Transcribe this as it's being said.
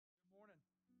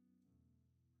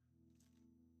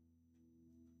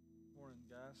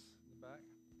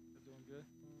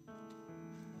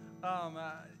Um,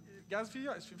 uh, Guys,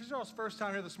 if it's y'all's first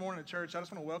time here this morning at church, I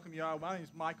just want to welcome you all. My name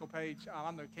is Michael Page.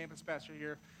 I'm the campus pastor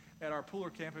here at our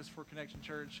Pooler campus for Connection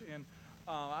Church. And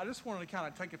I just wanted to kind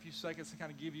of take a few seconds to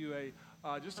kind of give you an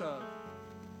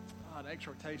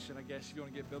exhortation, I guess, if you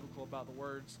want to get biblical about the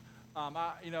words.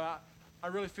 I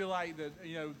really feel like that,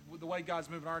 the way God's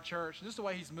moving our church, and just the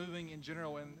way he's moving in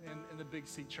general in the Big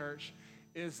C Church,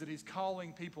 is that he's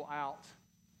calling people out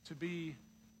to be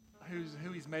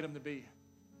who he's made them to be.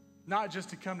 Not just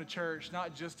to come to church,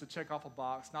 not just to check off a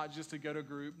box, not just to go to a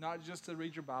group, not just to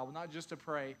read your Bible, not just to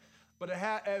pray, but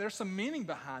there's some meaning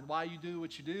behind why you do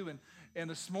what you do. And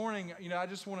this morning, I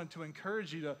just wanted to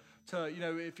encourage you to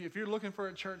if you're looking for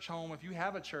a church home, if you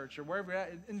have a church or wherever you're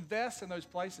at, invest in those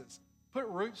places. Put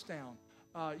roots down.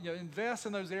 Invest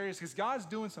in those areas because God's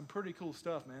doing some pretty cool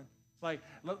stuff, man. It's like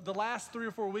the last 3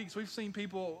 or 4 weeks, we've seen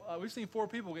 4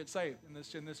 people get saved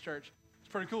in this church.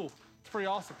 It's pretty cool. It's pretty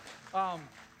awesome.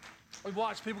 We've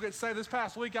watched people get saved. This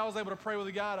past week, I was able to pray with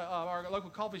a guy at our local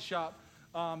coffee shop,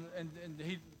 and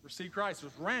he received Christ. It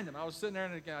was random. I was sitting there,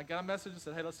 and I got a message and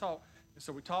said, hey, let's talk. And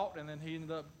so we talked, and then he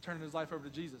ended up turning his life over to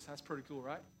Jesus. That's pretty cool,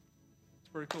 right? It's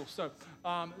pretty cool. So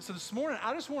this morning,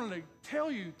 I just wanted to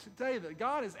tell you today that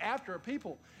God is after a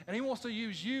people, and he wants to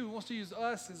use you, wants to use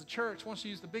us as a church, wants to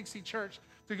use the Big C Church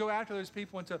to go after those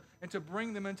people and to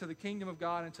bring them into the kingdom of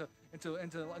God and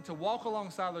to walk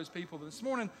alongside those people. But this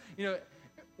morning,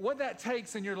 what that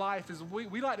takes in your life is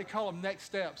we like to call them next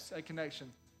steps at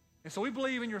Connection. And so we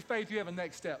believe in your faith you have a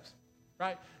next steps,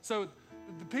 right? So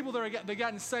the people that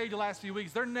gotten saved the last few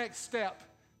weeks, their next step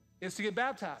is to get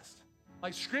baptized.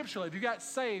 Like scripturally, if you got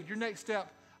saved, your next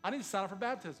step, I need to sign up for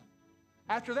baptism.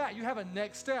 After that, you have a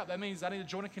next step. That means I need to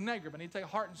join a Connect group. I need to take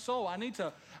heart and soul. I need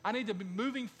to be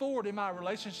moving forward in my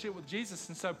relationship with Jesus.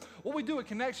 And so what we do at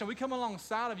Connection, we come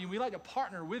alongside of you. We like to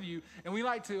partner with you, and we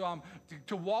like to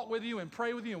walk with you and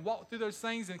pray with you and walk through those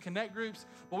things in Connect groups.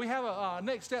 But we have a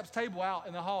next steps table out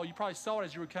in the hall. You probably saw it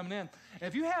as you were coming in.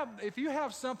 And if you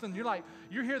have something,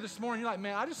 you're here this morning, you're like,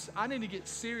 man, I need to get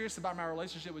serious about my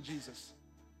relationship with Jesus.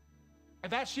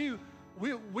 If that's you,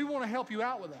 we want to help you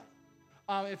out with that.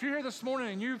 If you're here this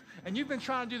morning and you've been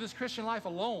trying to do this Christian life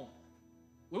alone,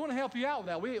 we want to help you out with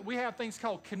that. We have things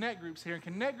called Connect groups here. And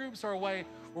Connect groups are a way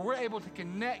where we're able to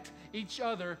connect each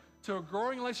other to a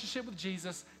growing relationship with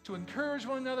Jesus, to encourage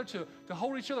one another, to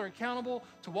hold each other accountable,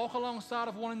 to walk alongside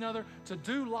of one another, to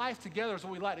do life together is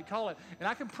what we like to call it. And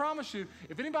I can promise you,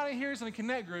 if anybody here is in a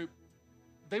Connect group,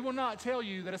 they will not tell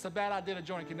you that it's a bad idea to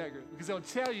join a Connect group because they'll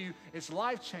tell you it's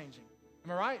life-changing.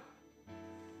 Am I right?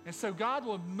 And so God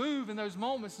will move in those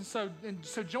moments. And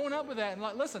so join up with that.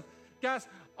 And listen, guys,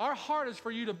 our heart is for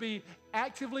you to be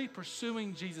actively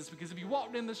pursuing Jesus. Because if you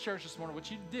walked in this church this morning, which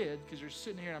you did, because you're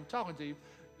sitting here and I'm talking to you,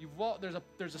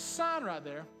 there's a sign right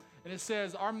there. And it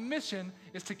says, our mission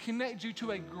is to connect you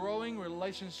to a growing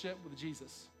relationship with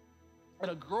Jesus. And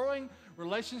a growing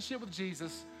relationship with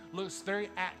Jesus looks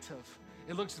very active.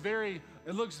 It looks very,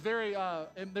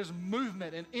 there's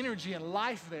movement and energy and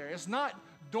life there. It's not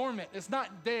dormant. It's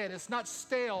not dead. It's not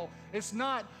stale. It's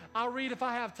not, I'll read if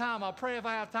I have time. I'll pray if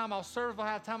I have time. I'll serve if I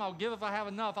have time. I'll give if I have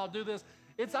enough. I'll do this.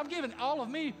 I'm giving all of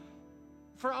me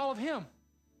for all of him,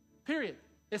 period.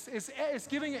 It's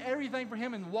giving everything for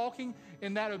him and walking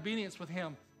in that obedience with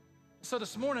him. So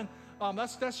this morning,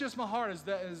 that's just my heart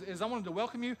is I wanted to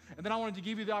welcome you, and then I wanted to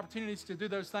give you the opportunities to do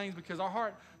those things because our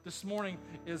heart this morning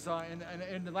is,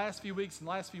 in the last few weeks and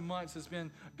the last few months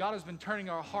God has been turning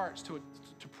our hearts to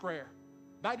prayer.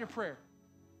 Back to prayer.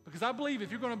 Because I believe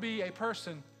if you're going to be a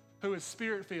person who is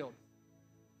spirit-filled,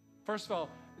 first of all,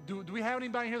 do we have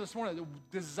anybody here this morning that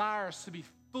desires to be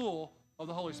full of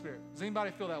the Holy Spirit? Does anybody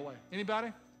feel that way?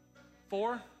 Anybody?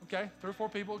 4? Okay, 3 or 4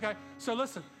 people. Okay, so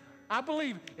listen, I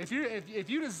believe if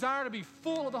you desire to be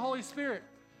full of the Holy Spirit,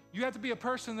 you have to be a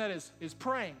person that is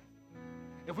praying.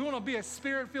 If we want to be a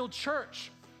spirit-filled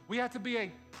church, we have to be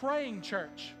a praying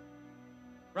church.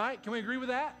 Right? Can we agree with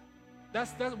that? That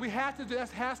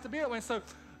has to be it. And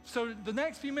so the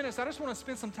next few minutes, I just want to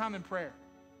spend some time in prayer.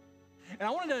 And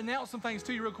I wanted to announce some things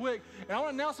to you real quick. And I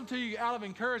want to announce them to you out of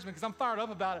encouragement because I'm fired up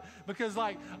about it. Because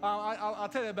I'll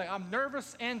tell you that back. I'm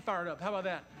nervous and fired up. How about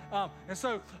that? And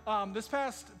so this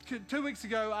past 2 weeks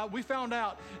ago, we found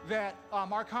out that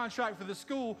our contract for the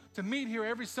school to meet here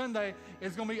every Sunday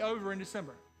is going to be over in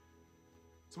December.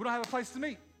 So we don't have a place to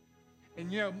meet.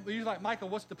 And you're like, Michael,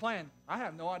 what's the plan? I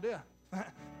have no idea.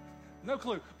 No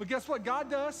clue. But guess what God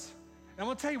does? And I'm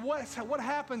going to tell you what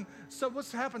happened. So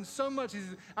what's happened so much is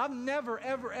I've never,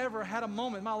 ever, ever had a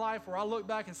moment in my life where I look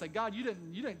back and say, God, you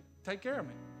didn't take care of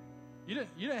me. You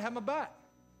didn't have my back.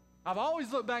 I've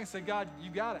always looked back and said, God,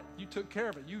 you got it. You took care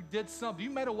of it. You did something.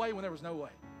 You made a way when there was no way.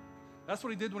 That's what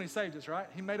he did when he saved us, right?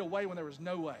 He made a way when there was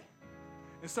no way.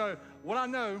 And so what I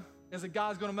know is that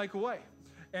God's going to make a way.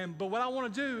 But what I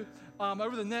want to do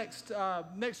over the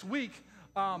next week,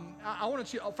 I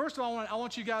want you. First of all, I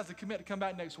want you guys to commit to come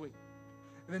back next week.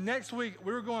 And then next week,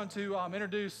 we're going to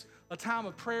introduce a time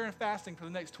of prayer and fasting for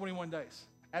the next 21 days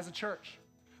as a church.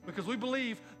 Because we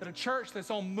believe that a church that's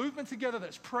on movement together,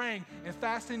 that's praying and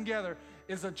fasting together,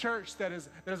 is a church that is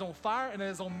on fire and that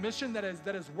is on mission, that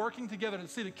is working together to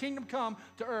see the kingdom come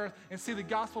to earth and see the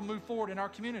gospel move forward in our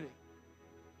community.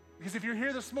 Because if you're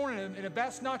here this morning and if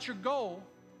that's not your goal,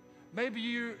 maybe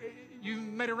you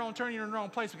made a wrong turn, you're in the wrong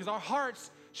place, because our hearts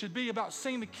should be about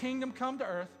seeing the kingdom come to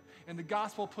earth and the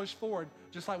gospel push forward,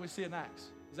 just like we see in Acts.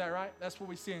 Is that right? That's what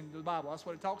we see in the Bible. That's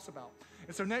what it talks about.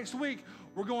 And so next week,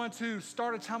 we're going to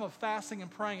start a time of fasting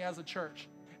and praying as a church.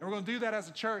 And we're going to do that as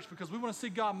a church because we want to see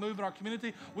God move in our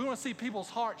community. We want to see people's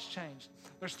hearts changed.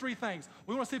 There's three things.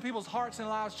 We want to see people's hearts and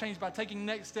lives changed by taking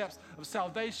next steps of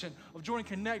salvation, of joining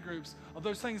connect groups, of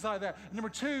those things like that. And number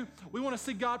two, we want to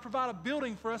see God provide a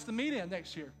building for us to meet in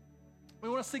next year. We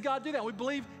want to see God do that. We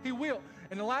believe he will.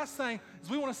 And the last thing is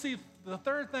we want to see, the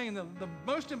third thing and the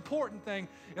most important thing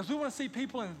is we want to see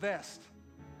people invest.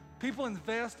 People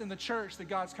invest in the church that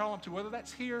God's calling them to, whether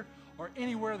that's here or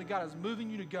anywhere that God is moving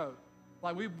you to go.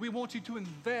 Like we want you to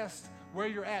invest where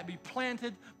you're at. Be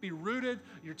planted, be rooted.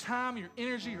 Your time, your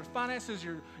energy, your finances,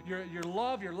 your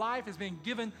love, your life is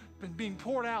being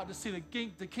poured out to see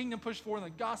the kingdom push forward and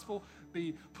the gospel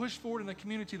be pushed forward in the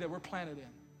community that we're planted in.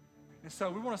 And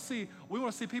so we want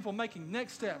to see people making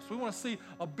next steps. We want to see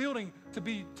a building to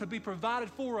be provided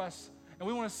for us, and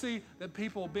we want to see that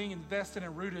people being invested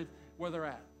and rooted where they're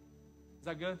at. Is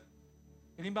that good?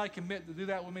 Anybody commit to do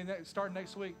that with me starting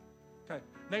next week? Okay.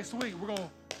 Next week we're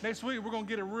going to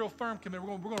get a real firm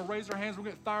commitment. We're going to raise our hands. We're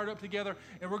going to get fired up together,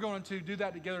 and we're going to do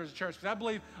that together as a church. Because I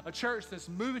believe a church that's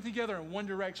moving together in one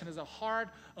direction is a hard,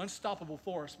 unstoppable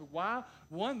force. But why?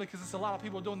 One, because it's a lot of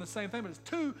people doing the same thing. But it's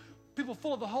two, people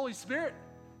full of the Holy Spirit,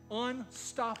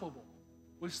 unstoppable.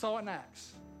 We saw it in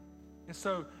Acts. And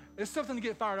so it's something to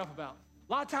get fired up about.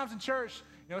 A lot of times in church,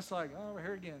 it's like, oh, we're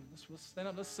here again. Let's stand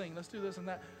up, let's sing, let's do this and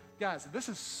that. Guys, this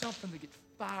is something to get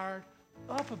fired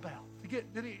up about,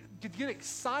 to get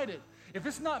excited. If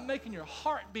it's not making your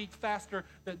heart beat faster,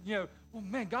 that, well,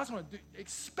 man, God's going to do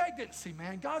expectancy,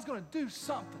 man. God's going to do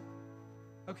something.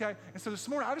 Okay? And so this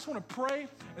morning, I just want to pray,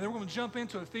 and then we're going to jump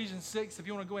into Ephesians 6. If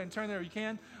you want to go ahead and turn there, you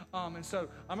can. And so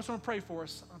I'm just going to pray for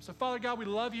us. So, Father God, we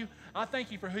love you. I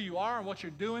thank you for who you are and what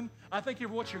you're doing. I thank you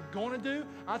for what you're going to do.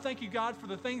 I thank you, God, for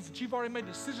the things that you've already made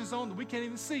decisions on that we can't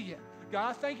even see yet.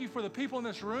 God, I thank you for the people in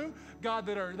this room, God,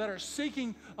 that are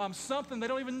seeking something they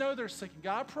don't even know they're seeking.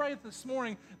 God, I pray this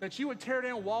morning that you would tear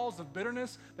down walls of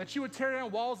bitterness, that you would tear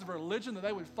down walls of religion, that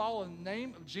they would follow in the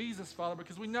name of Jesus, Father,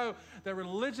 because we know that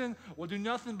religion will do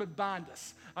nothing but bind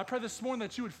us. I pray this morning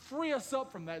that you would free us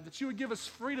up from that you would give us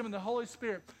freedom in the Holy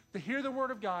Spirit to hear the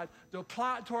word of God, to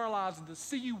apply it to our lives, and to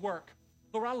see you work.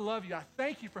 Lord, I love you. I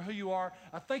thank you for who you are.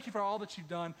 I thank you for all that you've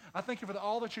done. I thank you for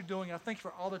all that you're doing. I thank you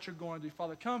for all that you're going to do.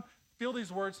 Father, come. Feel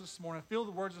these words this morning. Feel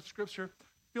the words of Scripture.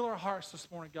 Feel our hearts this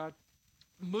morning, God.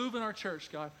 Move in our church,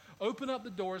 God. Open up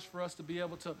the doors for us to be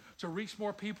able to reach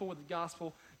more people with the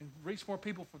gospel and reach more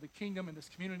people for the kingdom in this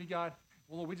community, God.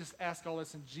 Well, Lord, we just ask all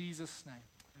this in Jesus' name.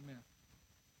 Amen.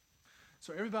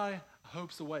 So everybody, I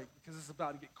hope's awake because it's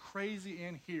about to get crazy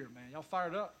in here, man. Y'all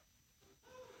fired up?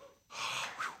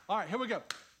 All right, here we go.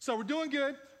 So we're doing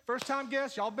good. First-time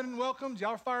guests, y'all been welcomed.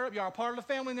 Y'all are fired up. Y'all are a part of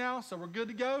the family now, so we're good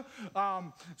to go.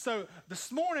 So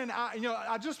this morning,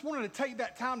 I just wanted to take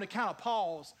that time to kind of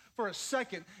pause for a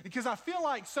second because I feel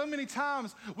like so many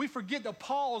times we forget to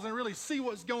pause and really see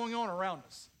what's going on around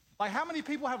us. Like, how many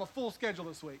people have a full schedule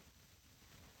this week?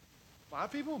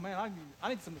 5 people? Man, I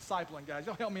need some discipling, guys.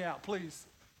 Y'all help me out, please.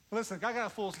 Listen, I got a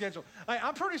full schedule.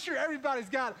 I'm pretty sure everybody's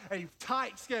got a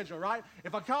tight schedule, right?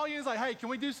 If I call you, it's like, hey, can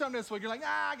we do something this week? You're like,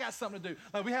 I got something to do.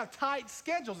 Like, we have tight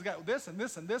schedules. We got this and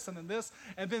this and this and then this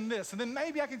and then this. And then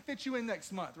maybe I can fit you in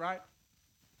next month, right?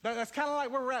 That's kind of like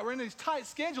where we're at. We're in these tight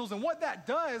schedules. And what that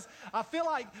does, I feel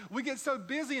like we get so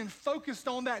busy and focused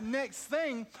on that next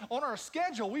thing on our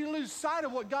schedule, we lose sight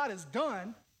of what God has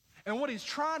done and what he's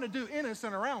trying to do in us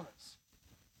and around us.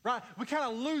 Right? We kind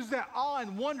of lose that awe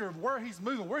and wonder of where he's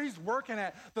moving, where he's working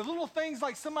at. The little things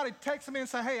like somebody texting me and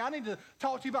say, hey, I need to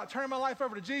talk to you about turning my life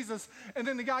over to Jesus, and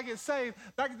then the guy gets saved.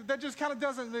 That just kind of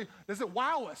does it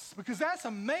wow us? Because that's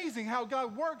amazing how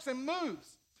God works and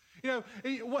moves.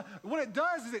 What it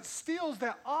does is it steals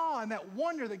that awe and that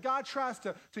wonder that God tries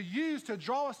to use to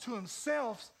draw us to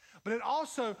himself. But it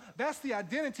also, that's the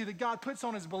identity that God puts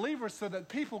on his believers so that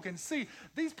people can see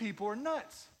these people are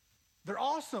nuts. They're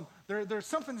awesome. There's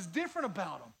something that's different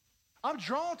about them. I'm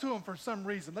drawn to them for some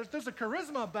reason. There's a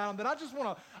charisma about them that I just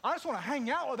want to hang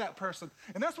out with that person.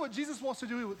 And that's what Jesus wants to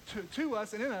do to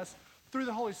us and in us through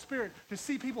the Holy Spirit, to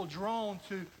see people drawn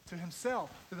to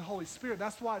himself, through the Holy Spirit.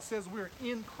 That's why it says we're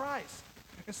in Christ.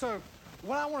 And so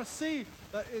what I want to see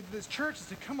in this church is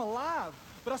to come alive.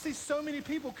 But I see so many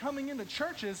people coming into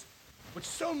churches with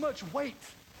so much weight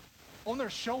on their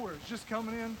shoulders just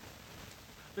coming in.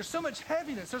 There's so much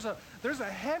heaviness. There's a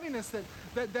heaviness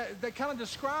that kind of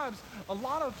describes a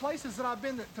lot of places that I've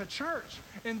been to church.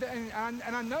 And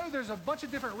I know there's a bunch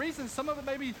of different reasons. Some of it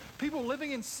may be people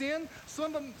living in sin.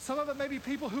 Some of it may be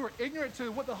people who are ignorant to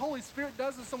what the Holy Spirit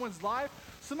does in someone's life.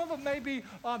 Some of it may be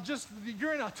just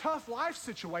you're in a tough life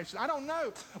situation. I don't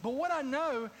know. But what I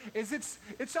know is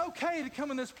it's okay to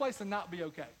come in this place and not be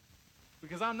okay.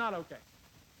 Because I'm not okay.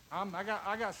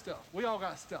 I got stuff. We all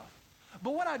got stuff.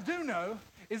 But what I do know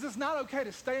is it's not okay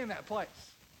to stay in that place.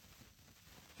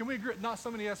 Can we agree? Not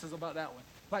so many S's about that one.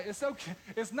 Like, it's okay.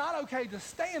 It's not okay to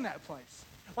stay in that place.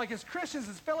 Like, as Christians,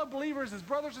 as fellow believers, as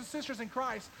brothers and sisters in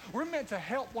Christ, we're meant to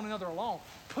help one another along,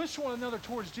 push one another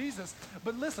towards Jesus.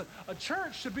 But listen, a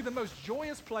church should be the most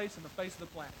joyous place on the face of the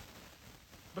planet.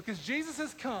 Because Jesus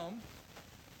has come.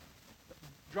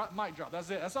 Mic drop. That's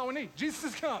it. That's all we need. Jesus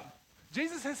has come.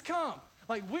 Jesus has come.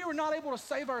 Like, we were not able to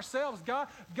save ourselves.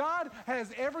 God has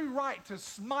every right to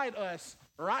smite us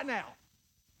right now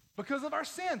because of our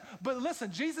sin. But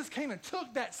listen, Jesus came and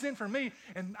took that sin from me,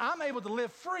 and I'm able to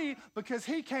live free because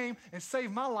he came and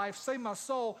saved my life, saved my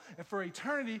soul, and for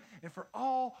eternity, and for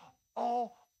all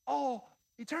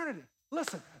eternity.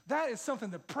 Listen, that is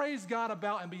something to praise God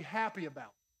about and be happy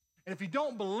about. And if you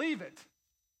don't believe that,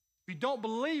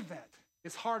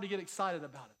 it's hard to get excited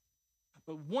about it.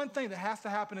 But one thing that has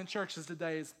to happen in churches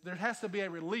today is there has to be a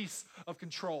release of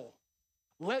control.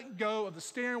 Let go of the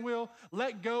steering wheel.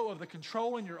 Let go of the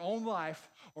control in your own life,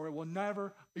 or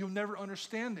you'll never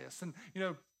understand this. And,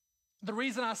 the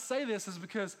reason I say this is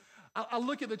because I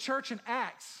look at the church in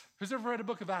Acts. Who's ever read a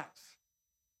book of Acts?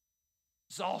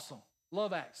 It's awesome.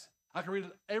 Love Acts. I can read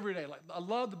it every day. Like, I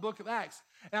love the book of Acts.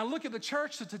 And I look at the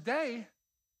church of today,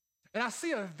 and I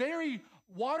see a very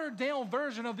watered-down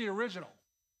version of the original.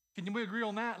 Can we agree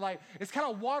on that? Like, it's kind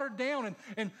of watered down.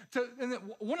 And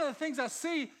one of the things I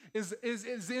see is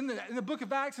in the book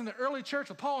of Acts in the early church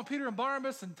with Paul and Peter and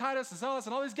Barnabas and Titus and Silas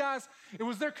and all these guys, it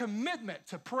was their commitment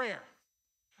to prayer.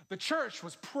 The church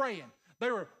was praying. They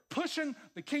were pushing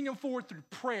the kingdom forward through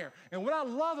prayer. And what I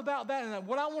love about that and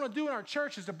what I want to do in our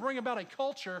church is to bring about a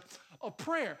culture of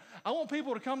prayer. I want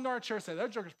people to come to our church and say,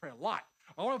 those jokers pray a lot.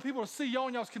 I want people to see y'all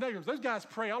in y'all's connect groups. Those guys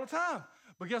pray all the time.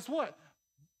 But guess what?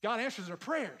 God answers their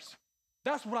prayers.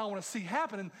 That's what I want to see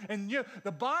happen. And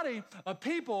the body of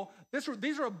people,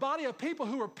 these are a body of people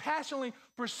who are passionately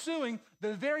pursuing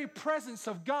the very presence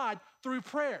of God through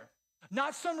prayer.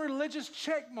 Not some religious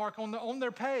check mark on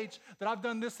their page that I've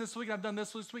done this week, and I've done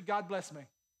this week, God bless me.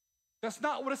 That's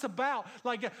not what it's about.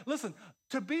 Like, listen,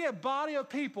 to be a body of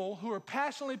people who are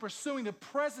passionately pursuing the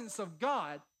presence of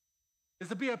God is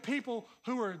to be a people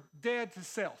who are dead to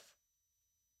self.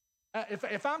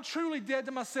 If I'm truly dead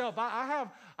to myself, I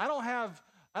don't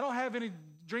have any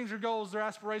dreams or goals or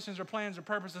aspirations or plans or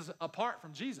purposes apart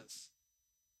from Jesus.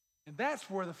 And that's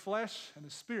where the flesh and the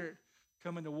spirit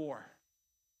come into war.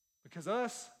 Because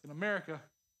us in America,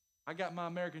 I got my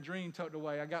American dream tucked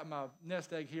away. I got my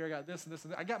nest egg here. I got this and this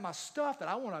and that. I got my stuff that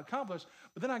I want to accomplish,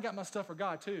 but then I got my stuff for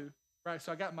God too, right?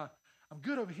 So I'm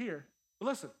good over here. But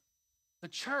listen, the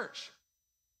church,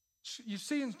 you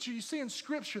see in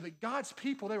Scripture that God's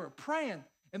people, they were praying,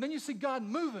 and then you see God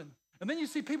moving, and then you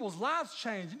see people's lives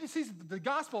change, and you see the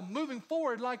gospel moving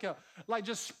forward like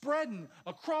just spreading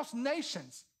across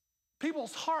nations.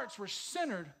 People's hearts were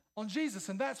centered on Jesus,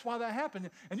 and that's why that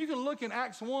happened. And you can look in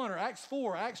Acts 1 or Acts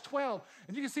 4 or Acts 12,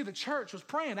 and you can see the church was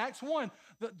praying. Acts 1,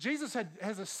 that Jesus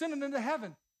has ascended into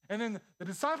heaven, and then the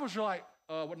disciples are like,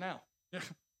 what now?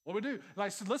 What do we do?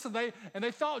 Like, so listen, they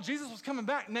thought Jesus was coming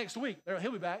back next week.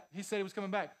 He'll be back. He said he was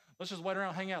coming back. Let's just wait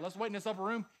around, hang out. Let's wait in this upper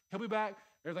room. He'll be back.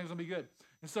 Everything's going to be good.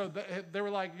 And so they were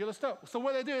like, let's go. So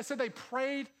what they do, it said they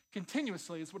prayed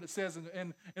continuously, is what it says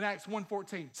in Acts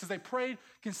 1:14. It says they prayed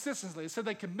consistently. It said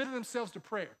they committed themselves to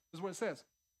prayer, is what it says.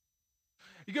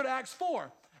 You go to Acts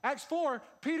 4. Acts 4,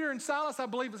 Peter and Silas, I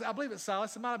believe it's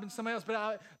Silas. It might have been somebody else,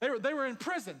 but they were in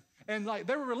prison. And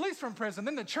they were released from prison.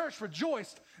 Then the church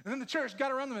rejoiced. And then the church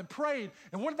got around them and prayed.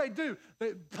 And what did they do?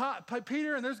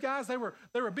 Peter and those guys, they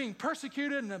were being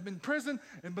persecuted and in prison.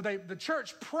 But the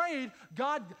church prayed,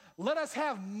 God, let us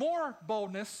have more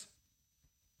boldness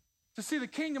to see the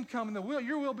kingdom come and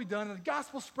your will be done. And the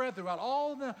gospel spread throughout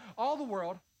all the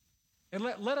world. And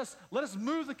let us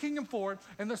move the kingdom forward.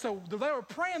 And so they were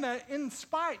praying that in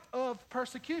spite of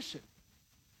persecution.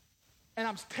 And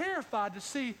I'm terrified to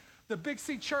see the Big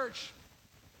C Church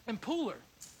in Pooler,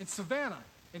 in Savannah,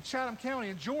 in Chatham County,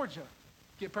 in Georgia,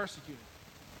 get persecuted.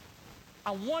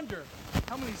 I wonder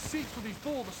how many seats would be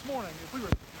full this morning if we were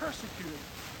persecuted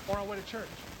on our way to church.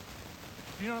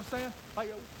 You know what I'm saying?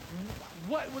 Like,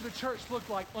 what would the church look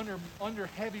like under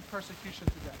heavy persecution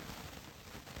today?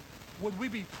 Would we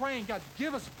be praying, God,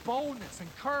 give us boldness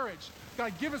and courage.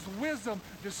 God, give us wisdom,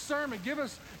 discernment. Give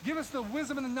us the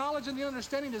wisdom and the knowledge and the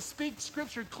understanding to speak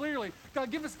Scripture clearly. God,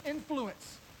 give us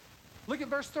influence. Look at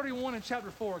verse 31 in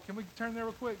chapter 4. Can we turn there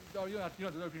real quick? Oh, you don't have to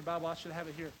open your Bible. I should have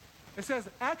it here. It says,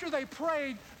 after they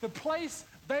prayed, the place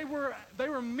they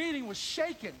were meeting was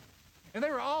shaken, and they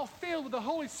were all filled with the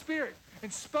Holy Spirit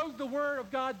and spoke the word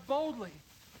of God boldly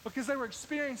because they were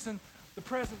experiencing the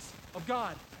presence of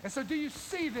God. And so do you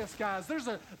see this, guys? There's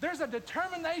a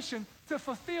determination to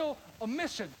fulfill a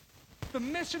mission, the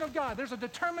mission of God. There's a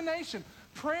determination.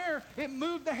 Prayer, it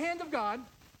moved the hand of God,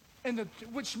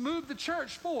 which moved the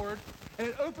church forward, and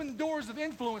it opened doors of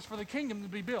influence for the kingdom to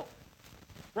be built,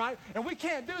 right? And we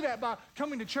can't do that by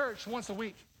coming to church once a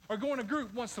week or going to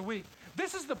group once a week.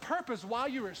 This is the purpose why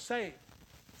you are saved.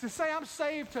 To say I'm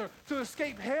saved to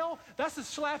escape hell, that's a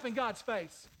slap in God's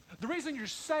face. The reason you're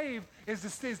saved is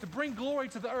to bring glory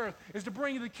to the earth, is to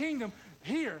bring the kingdom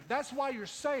here. That's why you're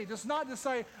saved. It's not to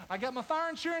say, I got my fire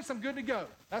insurance, I'm good to go.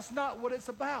 That's not what it's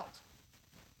about.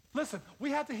 Listen,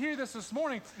 we have to hear this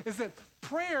morning, is that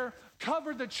prayer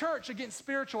covered the church against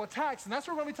spiritual attacks. And that's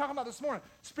what we're going to be talking about this morning,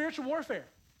 spiritual warfare.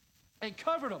 It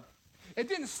covered them. It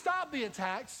didn't stop the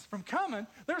attacks from coming.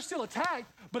 They're still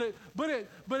attacked, but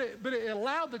it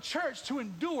allowed the church to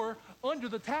endure under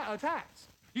the attacks.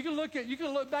 You can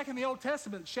look back in the Old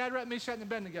Testament, Shadrach, Meshach, and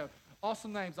Abednego.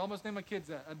 Awesome names. I almost named my kids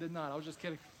that. I did not. I was just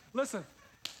kidding. Listen.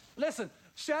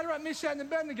 Shadrach, Meshach, and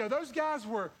Abednego. Those guys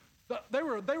were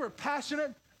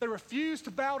passionate. They refused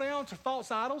to bow down to false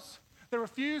idols. They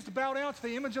refused to bow down to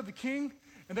the image of the king,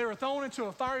 and they were thrown into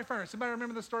a fiery furnace. Anybody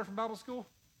remember this story from Bible school?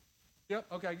 Yep.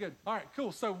 Okay. Good. All right.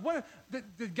 Cool. So,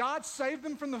 did God save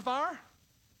them from the fire?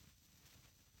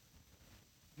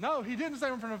 No, He didn't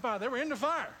save them from the fire. They were in the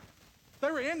fire. They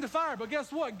were in the fire, but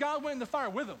guess what? God went in the fire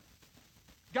with them.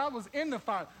 God was in the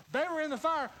fire. They were in the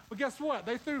fire, but guess what?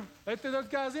 They threw those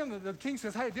guys in. The king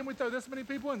says, hey, didn't we throw this many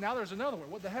people in? Now there's another one.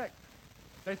 What the heck?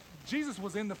 Jesus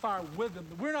was in the fire with them.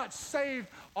 We're not saved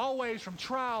always from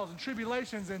trials and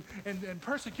tribulations and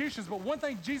persecutions, but one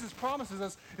thing Jesus promises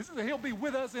us is that He'll be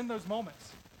with us in those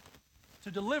moments to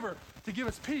deliver, to give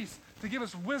us peace, to give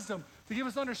us wisdom, to give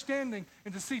us understanding,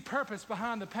 and to see purpose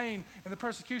behind the pain and the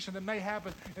persecution that may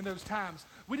happen in those times.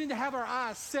 We need to have our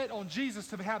eyes set on Jesus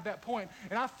to have that point.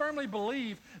 And I firmly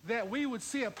believe that we would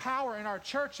see a power in our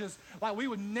churches like we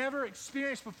would never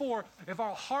experience before if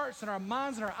our hearts and our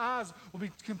minds and our eyes will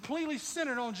be completely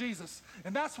centered on Jesus.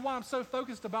 And that's why I'm so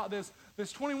focused about this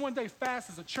 21-day fast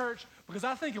as a church, because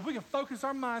I think if we can focus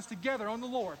our minds together on the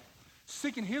Lord,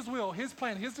 seeking His will, His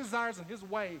plan, His desires, and His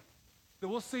way, that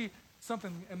we'll see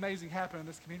something amazing happen in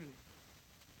this community.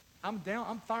 I'm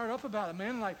fired up about it,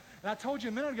 man. And I told you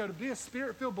a minute ago, to be a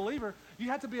Spirit-filled believer, you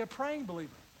have to be a praying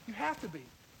believer. You have to be.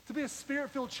 To be a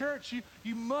Spirit-filled church,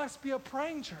 you must be a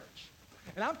praying church.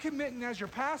 And I'm committing as your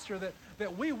pastor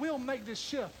that we will make this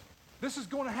shift. This is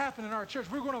going to happen in our church.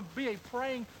 We're going to be a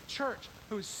praying church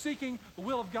who is seeking the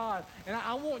will of God. And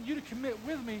I want you to commit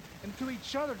with me and to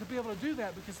each other to be able to do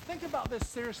that, because think about this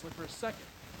seriously for a second.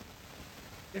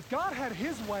 If God had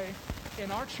His way in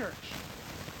our church,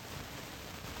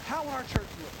 how would our church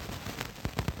look?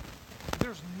 If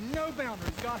there's no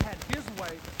boundaries, God had His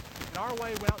way, and our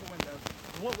way went out the window,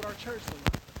 what would our church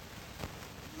look like?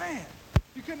 Man,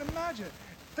 you couldn't imagine it.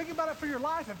 Think about it for your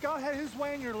life. If God had His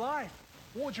way in your life,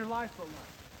 what would your life look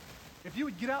like? If you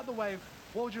would get out the way,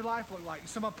 what would your life look like?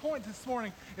 So my point this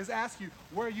morning is ask you,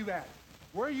 where are you at?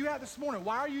 Where are you at this morning?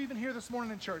 Why are you even here this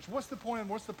morning in church? What's the point and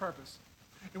what's the purpose?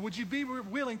 And would you be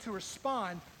willing to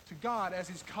respond to God as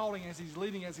He's calling, as He's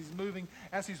leading, as He's moving,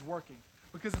 as He's working?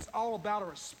 Because it's all about a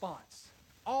response.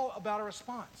 All about a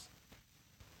response.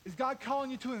 Is God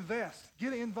calling you to invest?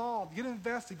 Get involved, get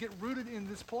invested, get rooted in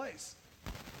this place.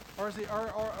 Or is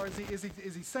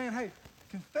he saying, hey,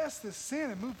 confess this sin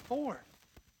and move forward?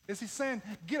 Is He saying,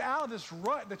 get out of this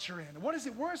rut that you're in?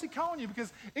 Where is He calling you?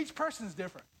 Because each person is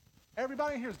different.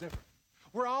 Everybody in here is different.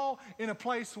 We're all in a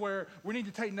place where we need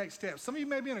to take next steps. Some of you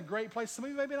may be in a great place. Some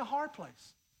of you may be in a hard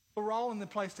place. But we're all in the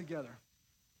place together.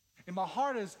 And my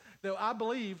heart is that I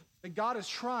believe that God is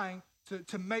trying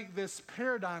to make this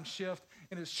paradigm shift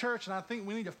in his church, and I think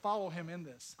we need to follow him in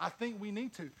this. I think we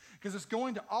need to, because it's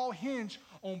going to all hinge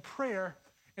on prayer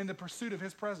and the pursuit of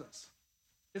his presence.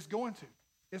 It's going to.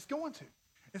 It's going to.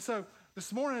 And so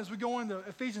this morning, as we go into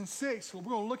Ephesians 6, we're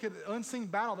going to look at the unseen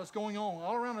battle that's going on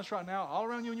all around us right now, all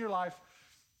around you in your life.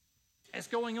 It's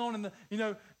going on, and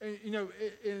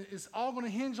it's all going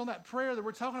to hinge on that prayer that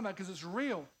we're talking about, because it's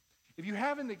real. If you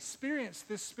haven't experienced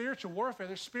this spiritual warfare,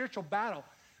 this spiritual battle,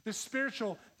 this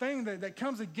spiritual thing that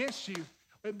comes against you,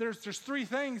 there's three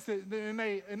things that it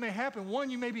may happen. One,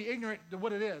 you may be ignorant to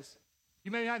what it is.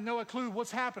 You may not know a clue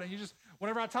what's happening. You just,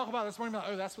 whenever I talk about it this morning, I'm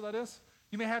like, oh, that's what that is?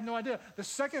 You may have no idea. The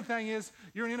second thing is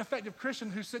you're an ineffective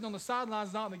Christian who's sitting on the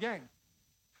sidelines, not in the game.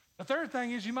 The third thing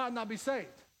is you might not be saved.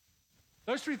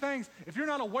 Those three things, if you're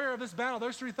not aware of this battle,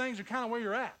 those three things are kind of where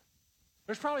you're at.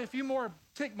 There's probably a few more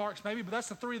tick marks maybe, but that's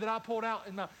the three that I pulled out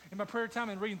in my prayer time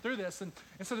and reading through this. And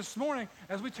so this morning,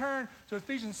 as we turn to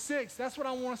Ephesians 6, that's what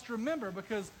I want us to remember,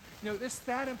 because it's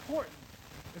that important.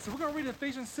 And so we're going to read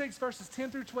Ephesians 6, verses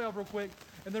 10 through 12 real quick,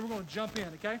 and then we're going to jump in,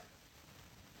 okay?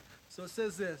 So it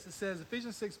says this. It says,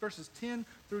 Ephesians 6, verses 10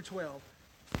 through 12.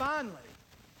 Finally,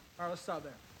 all right, let's stop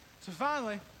there. So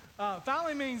finally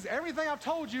means everything I've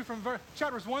told you from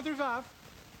chapters 1 through 5.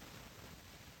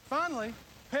 Finally,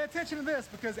 pay attention to this,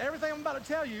 because everything I'm about to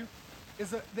tell you is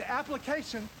the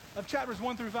application of chapters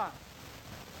 1 through 5.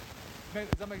 Okay,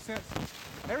 does that make sense?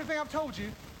 Everything I've told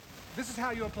you, this is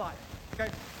how you apply it.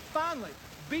 Okay? Finally,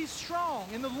 be strong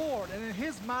in the Lord and in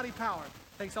his mighty power.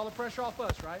 Takes all the pressure off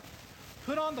us, right?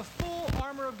 Put on the full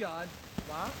armor of God.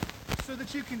 Why? So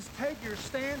that you can take your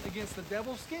stand against the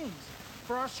devil's schemes.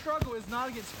 For our struggle is not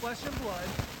against flesh and blood,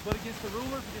 but against the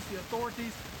rulers, against the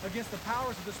authorities, against the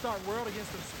powers of this dark world,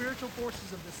 against the spiritual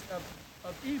forces of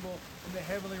evil in the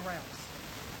heavenly realms.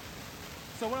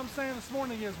 So what I'm saying this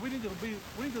morning is we need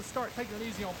to start taking it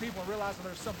easy on people and realizing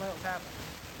there's something else happening.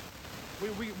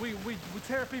 We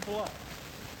tear people up.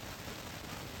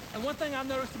 And one thing I've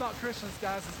noticed about Christians,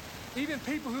 guys, is even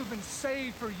people who've been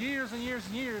saved for years and years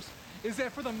and years, is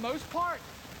that for the most part,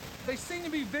 they seem to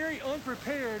be very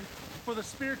unprepared for the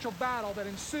spiritual battle that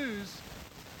ensues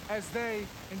as they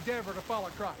endeavor to follow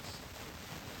Christ.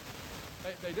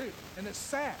 They do, and it's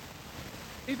sad.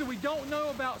 Either we don't know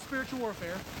about spiritual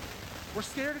warfare, we're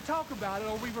scared to talk about it,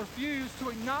 or we refuse to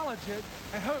acknowledge it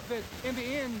and hope that in the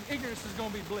end, ignorance is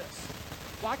going to be bliss.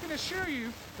 Well, I can assure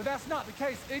you that that's not the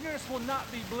case. Ignorance will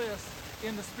not be bliss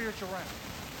in the spiritual realm,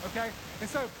 okay? And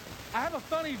so I have a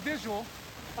funny visual.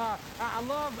 I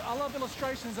love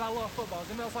illustrations, and I love football. Does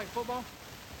anybody else like football?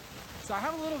 So I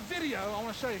have a little video I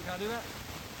want to show you. Can I do that?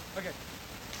 Okay.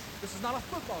 This is not a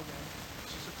football game.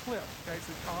 It's just a clip, okay?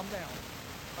 So calm down.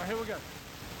 All right, here we go. Are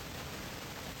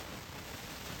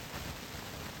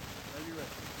you ready?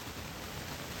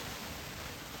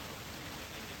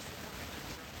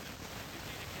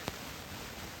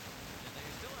 They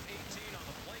still have 18 on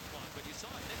the play clock, but you saw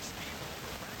Nick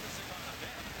Steamroller practicing on the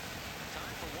bench.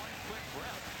 Time for one quick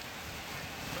breath.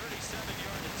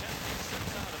 37-yard attempt,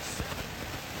 6 out of 7.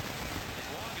 His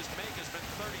longest make has been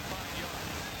 35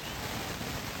 yards.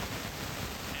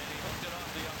 And he hooked it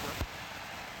off the upright.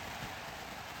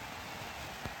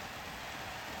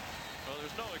 Well,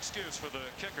 there's no excuse for the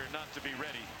kicker not to be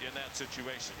ready in that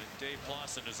situation. And Dave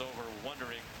Clawson is over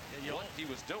wondering what he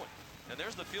was doing. And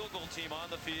there's the field goal team on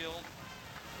the field.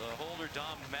 The holder,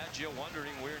 Dom Maggio,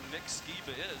 wondering where Nick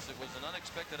Skiba is. It was an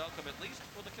unexpected outcome, at least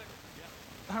for the kicker.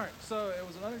 Yeah. All right, so it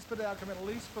was an unexpected outcome, at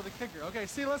least for the kicker. Okay,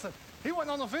 see, listen, he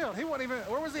wasn't on the field. He wasn't even,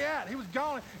 where was he at? He was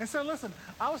gone. And so, listen,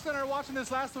 I was sitting there watching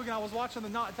this last week, and I was watching the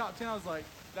Not Top 10. I was like,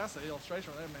 that's an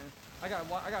illustration right there, man.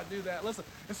 I got to do that. Listen,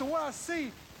 and so what I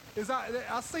see is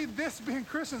I see this being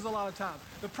Christians a lot of times.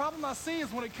 The problem I see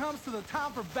is when it comes to the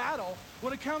time for battle,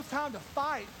 when it comes time to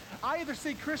fight, I either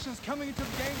see Christians coming into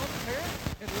the game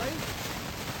unprepared and late,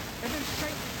 and then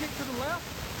shank the kick to the left,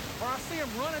 or I see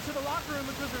them running to the locker room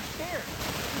because they're scared.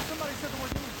 And somebody said the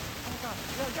word, oh my God,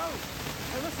 we gotta go.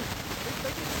 And listen,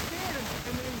 they get scared,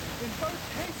 and in both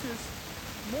cases,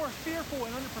 more fearful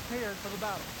and underprepared for the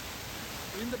battle.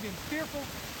 They end up being fearful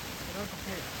and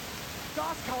unprepared.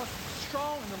 God's called us to be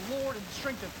strong in the Lord and the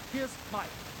strength of his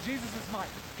might. Jesus' might.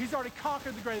 He's already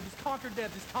conquered the grave. He's conquered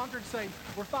death. He's conquered Satan.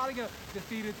 We're fighting a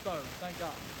defeated foe. Thank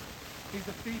God. He's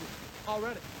defeated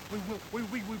already.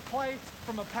 We play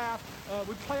from a path.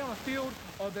 We play on a field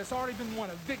that's already been won,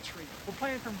 a victory. We're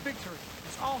playing from victory.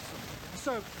 It's awesome.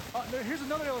 So here's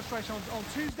another illustration. On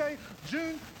Tuesday,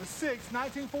 June the 6th,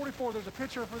 1944, there's a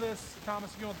picture for this,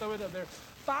 Thomas, if you want to throw it up there.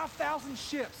 5,000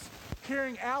 ships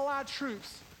carrying Allied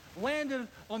troops landed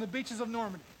on the beaches of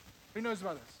Normandy. Who knows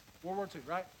about this? World War II,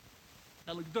 right?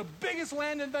 Now, look, the biggest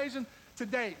land invasion to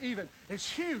date, even. It's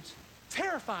huge.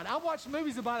 terrified. I watch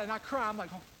movies about it and I cry. I'm like,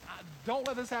 oh, don't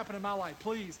let this happen in my life,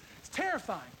 please. It's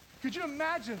terrifying. Could you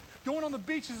imagine going on the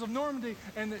beaches of Normandy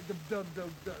and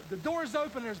the doors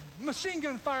open, there's machine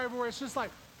gun fire everywhere. It's just like,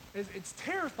 it's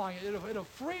terrifying. It'll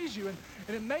freeze you, and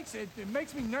it makes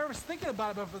me nervous thinking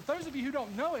about it. But for those of you who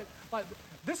don't know it, like,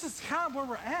 this is kind of where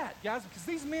we're at, guys, because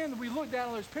these men that we looked at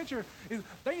on those pictures,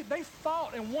 they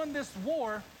fought and won this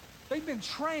war. They've been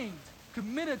trained,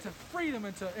 committed to freedom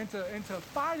and to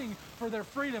fighting for their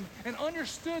freedom, and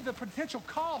understood the potential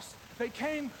costs that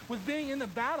came with being in the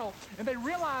battle. And they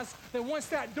realized that once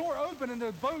that door opened and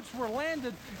the boats were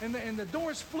landed and the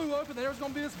doors flew open, there was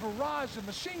going to be this barrage of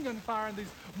machine gun fire and these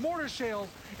mortar shells,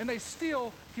 and they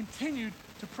still continued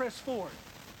to press forward.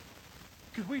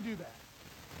 Could we do that?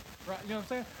 Right? You know what I'm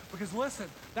saying? Because listen,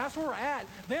 that's where we're at.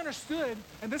 They understood,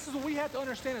 and this is what we have to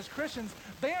understand as Christians,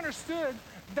 they understood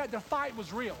that the fight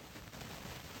was real.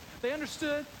 They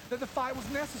understood that the fight was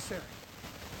necessary.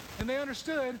 And they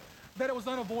understood that it was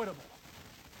unavoidable.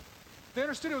 They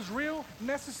understood it was real,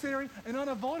 necessary, and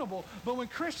unavoidable. But when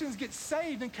Christians get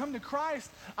saved and come to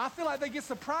Christ, I feel like they get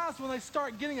surprised when they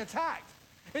start getting attacked.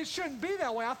 It shouldn't be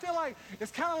that way. I feel like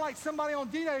it's kind of like somebody on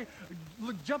D-Day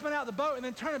jumping out the boat and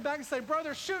then turning back and say, bro,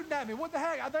 they're shooting at me. What the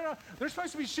heck? They're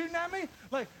supposed to be shooting at me?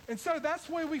 And so that's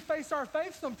the way we face our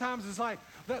faith sometimes, is like,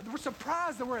 we're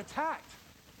surprised that we're attacked.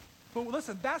 But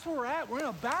listen, that's where we're at. We're in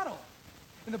a battle.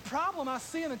 And the problem I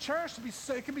see in the church,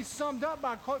 it can be summed up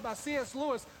by a quote by C.S.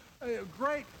 Lewis, a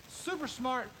great, super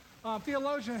smart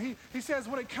theologian. He says,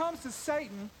 when it comes to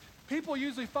Satan, people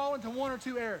usually fall into one or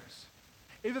two errors.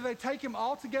 Either they take him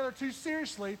altogether too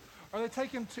seriously, or don't take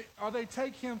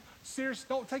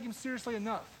him seriously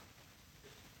enough.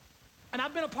 And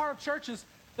I've been a part of churches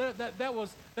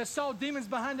that saw demons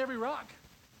behind every rock.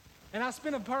 And I've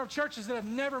been a part of churches that have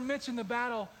never mentioned the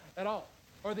battle at all,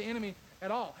 or the enemy at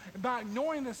all. And by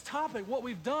ignoring this topic, what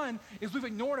we've done is we've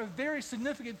ignored a very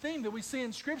significant theme that we see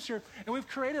in Scripture, and we've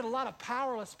created a lot of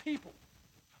powerless people,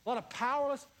 a lot of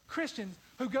powerless Christians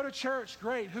who go to church,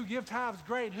 great, who give tithes,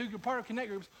 great, who are part of connect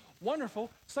groups, wonderful.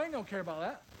 Satan don't care about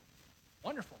that.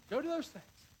 Wonderful. Go to those things.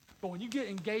 But when you get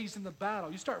engaged in the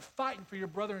battle, you start fighting for your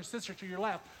brother and sister to your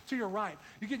left, to your right.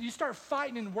 You start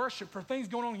fighting in worship for things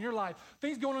going on in your life,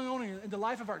 things going on in the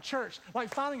life of our church,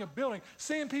 like finding a building,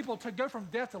 seeing people to go from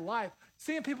death to life,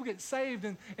 seeing people get saved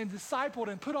and discipled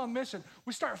and put on mission.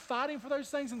 We start fighting for those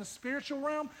things in the spiritual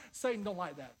realm. Satan don't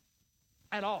like that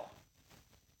at all.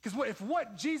 Because if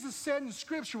what Jesus said in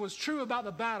Scripture was true about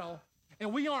the battle,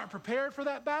 and we aren't prepared for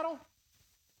that battle,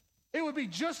 it would be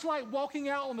just like walking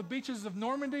out on the beaches of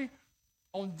Normandy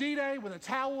on D-Day with a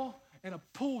towel and a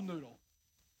pool noodle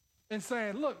and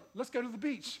saying, look, let's go to the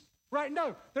beach. Right?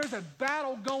 No, there's a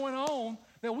battle going on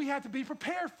that we have to be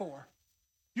prepared for.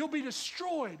 You'll be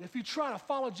destroyed if you try to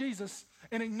follow Jesus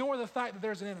and ignore the fact that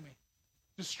there's an enemy.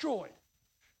 Destroyed.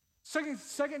 2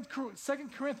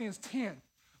 Corinthians 10,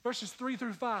 verses 3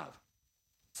 through 5. It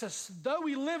says, though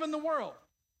we live in the world,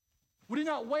 we do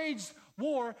not wage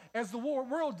war as the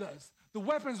world does. The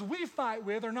weapons we fight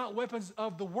with are not weapons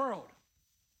of the world.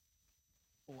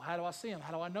 Well, how do I see them?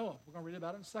 How do I know them? We're going to read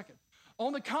about it in a second.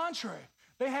 On the contrary,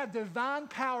 they have divine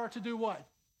power to do what?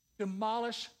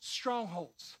 Demolish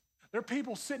strongholds. There are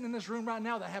people sitting in this room right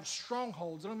now that have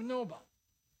strongholds. I don't even know about them.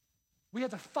 We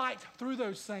have to fight through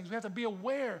those things. We have to be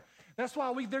aware. That's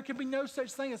why there can be no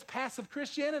such thing as passive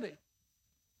Christianity.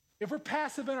 If we're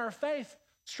passive in our faith,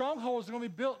 strongholds are going to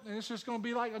be built, and it's just going to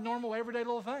be like a normal, everyday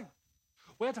little thing.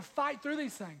 We have to fight through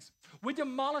these things. We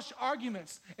demolish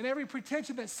arguments and every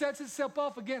pretension that sets itself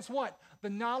up against what? The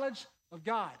knowledge of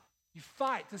God. You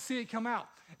fight to see it come out.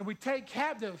 And we take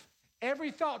captive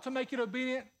every thought to make it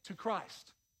obedient to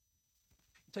Christ.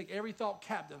 You take every thought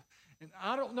captive. And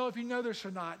I don't know if you know this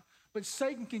or not, but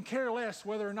Satan can care less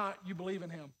whether or not you believe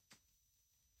in him.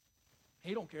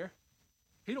 He don't care.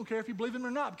 He don't care if you believe in him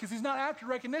or not, because he's not after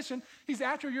recognition. He's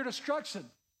after your destruction.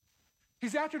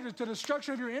 He's after the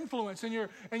destruction of your influence and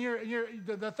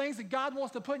the things that God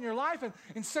wants to put in your life. And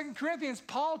in 2 Corinthians,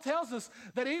 Paul tells us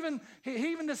that he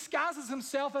even disguises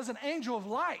himself as an angel of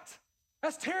light.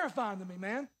 That's terrifying to me,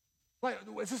 man. Like,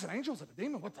 is this an angel? Is it a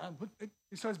demon?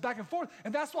 So it's back and forth.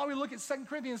 And that's why we look at 2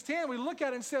 Corinthians 10. We look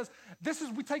at it and it says,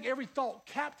 we take every thought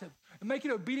captive and make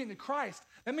it obedient to Christ.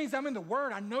 That means I'm in the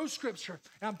Word. I know Scripture.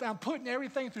 And I'm putting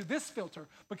everything through this filter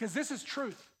because this is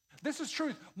truth. This is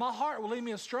truth. My heart will lead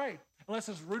me astray unless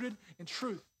it's rooted in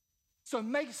truth. So it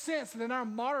makes sense that in our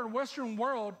modern Western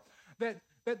world that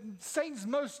Satan's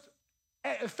most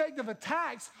effective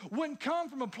attacks wouldn't come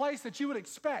from a place that you would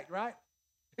expect, right?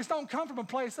 It don't come from a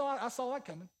place, I saw that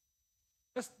coming.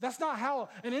 That's not how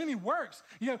an enemy works.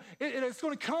 It's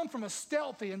going to come from a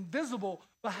stealthy, invisible,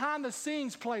 behind the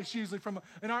scenes place usually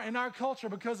in our culture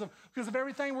because of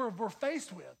everything we're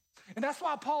faced with. And that's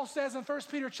why Paul says in 1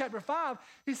 Peter chapter 5,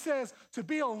 he says to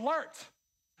be alert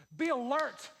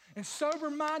and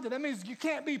sober-minded. That means you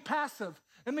can't be passive.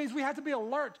 It means we have to be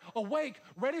alert, awake,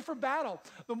 ready for battle.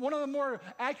 One of the more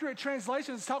accurate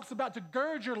translations talks about to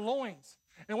gird your loins.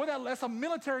 And that's a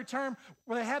military term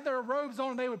where they had their robes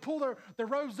on and they would pull their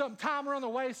robes up and tie them around their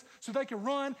waist so they could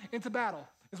run into battle,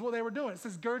 is what they were doing. It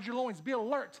says gird your loins, be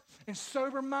alert and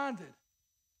sober-minded.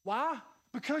 Why?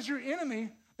 Because your enemy,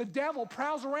 the devil,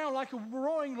 prowls around like a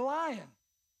roaring lion.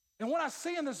 And what I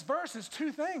see in this verse is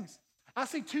two things. I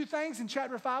see two things in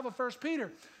chapter 5 of 1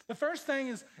 Peter. The first thing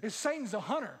is Satan's a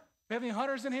hunter. We have any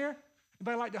hunters in here?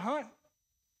 Anybody like to hunt?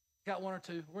 Got one or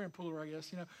two. We're in Pooler, I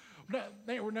guess.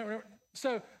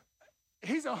 So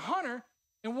he's a hunter,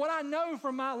 and what I know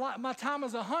from my time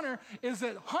as a hunter is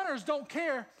that hunters don't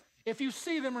care if you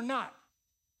see them or not.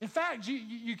 In fact,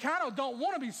 you kind of don't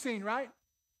want to be seen, right?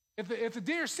 If the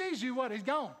deer sees you, he's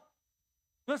gone.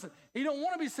 Listen, he don't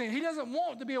want to be seen. He doesn't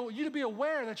want you to be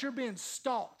aware that you're being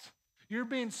stalked. You're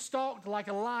being stalked like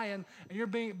a lion, and you're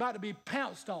about to be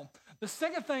pounced on. The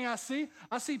second thing I see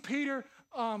Peter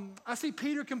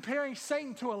comparing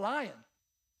Satan to a lion.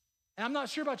 And I'm not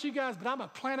sure about you guys, but I'm a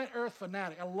planet Earth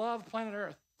fanatic. I love planet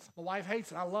Earth. My wife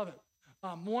hates it. I love it.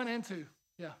 1 and 2.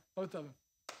 Yeah, both of them.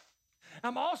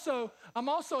 I'm also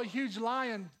a huge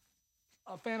fan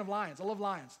of lions. I love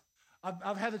lions.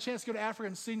 I've had the chance to go to Africa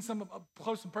and seen some up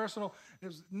close and personal.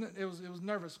 It was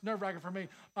nerve-wracking for me.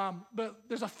 But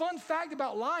there's a fun fact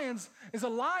about lions is a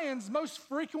lion's most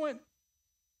frequent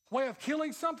way of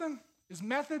killing something is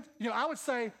method. I would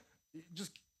say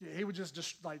he would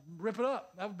just like rip it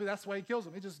up. That's the way he kills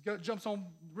them. He just jumps on,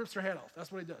 rips their head off.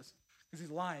 That's what he does because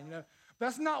he's lying. But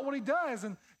that's not what he does.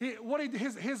 And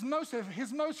his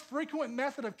most frequent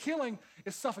method of killing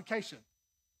is suffocation.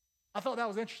 I thought that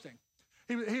was interesting.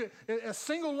 A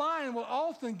single lion will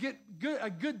often get a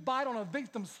good bite on a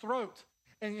victim's throat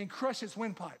and crush its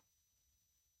windpipe.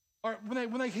 Or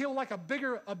when they kill like a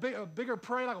bigger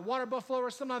prey, like a water buffalo or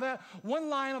something like that, one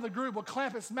lion of the group will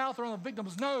clamp its mouth around the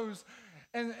victim's nose,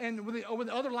 and with the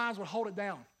other lions would hold it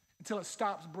down until it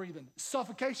stops breathing.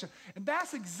 Suffocation. And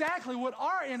that's exactly what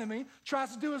our enemy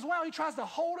tries to do as well. He tries to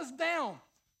hold us down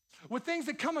with things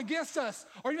that come against us,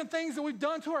 or even things that we've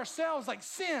done to ourselves, like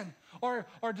sin, or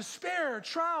despair, or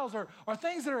trials, or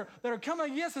things that are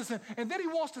coming against us. And then he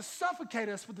wants to suffocate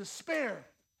us with despair,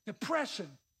 depression,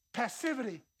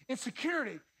 passivity,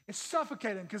 insecurity. It's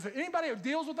suffocating because anybody who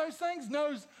deals with those things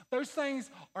knows those things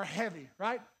are heavy,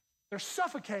 right? They're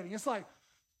suffocating. It's like,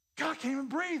 God, I can't even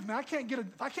breathe, man. I can't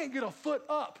get a foot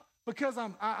up because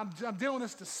I'm dealing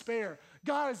with this despair.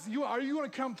 God, are you going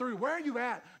to come through? Where are you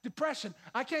at? Depression.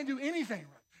 I can't do anything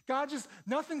right. God,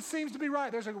 nothing seems to be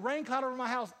right. There's a rain cloud over my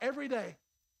house every day.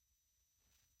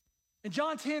 In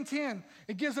John 10:10,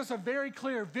 it gives us a very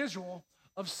clear visual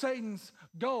of Satan's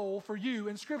goal for you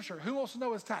in Scripture. Who wants to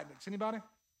know his tactics? Anybody?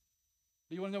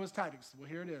 Do you want to know his tactics? Well,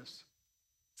 here it is.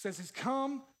 It says he's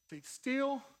come to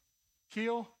steal,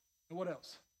 kill, and what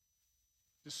else?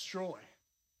 Destroy.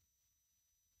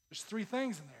 There's 3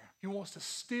 things in there. He wants to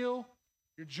steal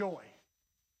your joy.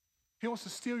 He wants to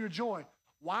steal your joy.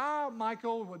 Why,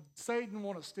 Michael, would Satan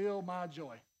want to steal my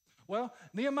joy? Well,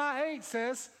 Nehemiah 8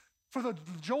 says, for the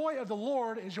joy of the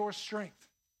Lord is your strength.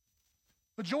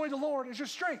 The joy of the Lord is your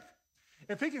strength.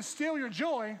 If he can steal your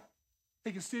joy,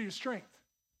 he can steal your strength.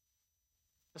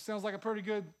 That sounds like a pretty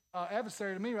good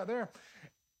adversary to me right there.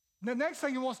 The next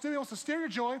thing he wants to do, he wants to steal your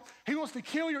joy. He wants to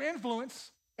kill your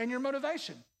influence and your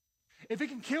motivation. If he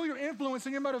can kill your influence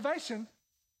and your motivation,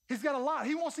 he's got a lot.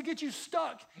 He wants to get you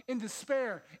stuck in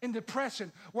despair, in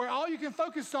depression, where all you can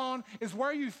focus on is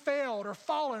where you failed or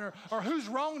fallen or who's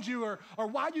wronged you or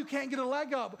why you can't get a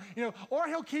leg up. Or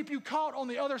he'll keep you caught on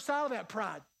the other side of that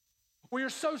pride, where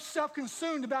you're so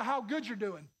self-consumed about how good you're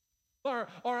doing. Or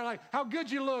like how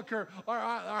good you look or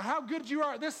how good you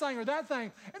are at this thing or that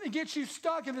thing. And it gets you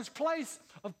stuck in this place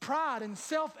of pride and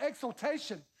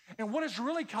self-exaltation. And what it's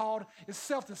really called is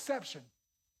self-deception.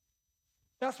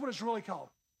 That's what it's really called.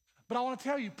 But I want to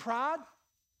tell you, pride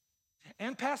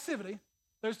and passivity,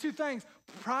 those 2 things,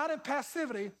 pride and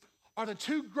passivity are the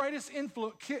 2 greatest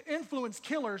influence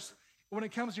killers when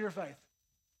it comes to your faith.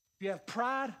 If you have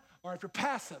pride or if you're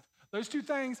passive, those 2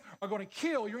 things are going to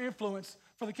kill your influence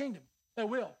for the kingdom. They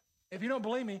will. If you don't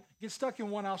believe me, get stuck in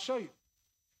one, I'll show you.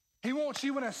 He wants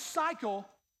you in a cycle.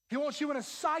 He wants you in a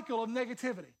cycle of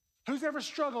negativity. Who's ever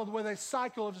struggled with a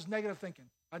cycle of just negative thinking?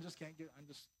 I just can't get, I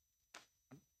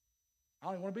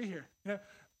don't even want to be here.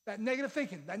 that negative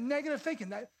thinking,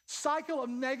 that cycle of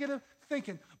negative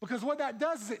thinking. Because what that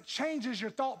does is it changes your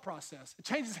thought process. It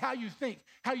changes how you think,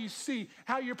 how you see,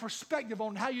 how your perspective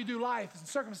on how you do life and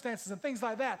circumstances and things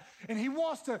like that. And he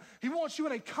wants you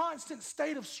in a constant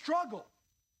state of struggle.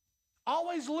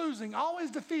 Always losing, always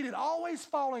defeated, always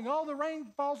falling. Oh, the rain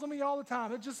falls on me all the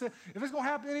time. If it's going to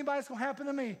happen to anybody, it's going to happen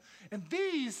to me. And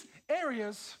these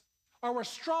areas are where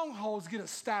strongholds get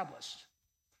established.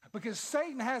 Because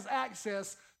Satan has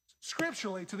access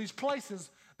scripturally to these places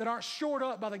that aren't shored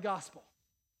up by the gospel.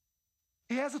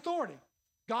 He has authority.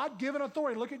 God-given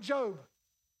authority. Look at Job.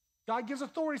 God gives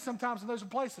authority sometimes in those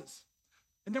places.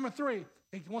 And number 3,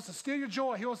 he wants to steal your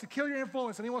joy. He wants to kill your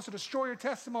influence, and he wants to destroy your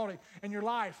testimony and your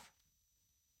life.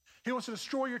 He wants to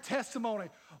destroy your testimony.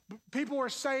 People are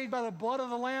saved by the blood of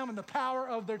the Lamb and the power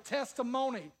of their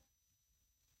testimony.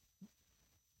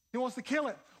 He wants to kill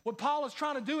it. What Paul is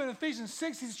trying to do in Ephesians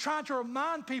 6, he's trying to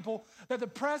remind people that the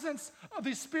presence of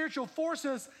these spiritual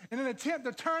forces in an attempt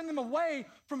to turn them away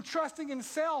from trusting in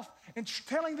self and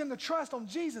telling them to trust on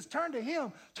Jesus. Turn to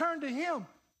him. Turn to him.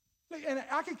 And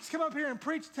I can come up here and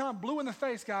preach until I'm blue in the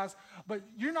face, guys, but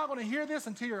you're not going to hear this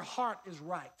until your heart is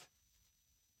right.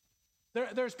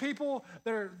 There's people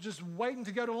that are just waiting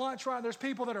to go to lunch, right? There's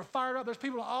people that are fired up. There's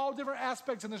people in all different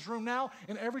aspects in this room now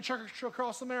in every church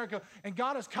across America. And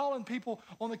God is calling people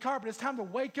on the carpet. It's time to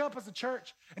wake up as a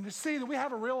church and to see that we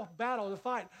have a real battle to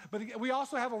fight. But we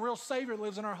also have a real Savior that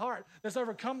lives in our heart that's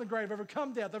overcome the grave,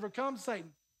 overcome death, overcome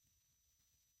Satan.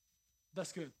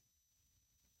 That's good.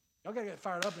 Y'all got to get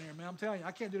fired up in here, man. I'm telling you,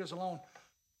 I can't do this alone.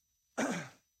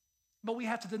 But we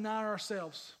have to deny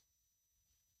ourselves.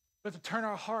 We have to turn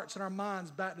our hearts and our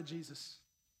minds back to Jesus.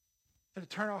 We have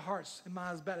to turn our hearts and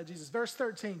minds back to Jesus. Verse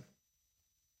 13.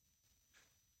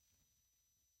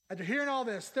 After hearing all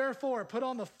this, therefore, put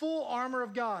on the full armor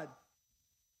of God.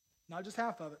 Not just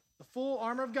half of it. The full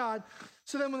armor of God.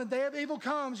 So that when the day of evil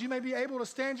comes, you may be able to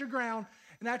stand your ground.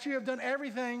 And after you have done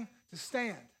everything, to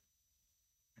stand.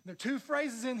 And there are 2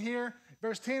 phrases in here,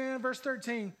 verse 10 and verse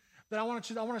 13, that I want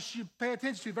you to pay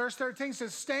attention to. Verse 13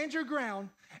 says, stand your ground,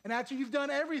 and after you've done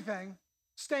everything,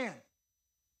 stand.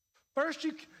 First,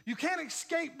 you can't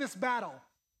escape this battle.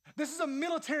 This is a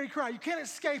military cry. You can't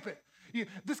escape it.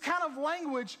 This kind of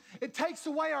language, it takes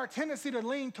away our tendency to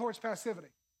lean towards passivity.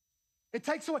 It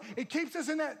takes away, it keeps us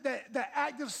in that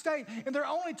active state. And there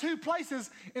are only 2 places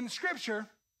in Scripture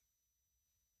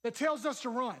that tells us to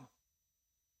run.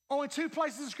 Only 2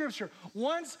 places in Scripture.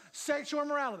 One's sexual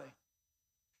immorality.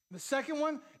 The second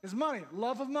one is money,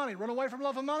 love of money. Run away from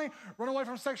love of money, run away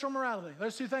from sexual immorality.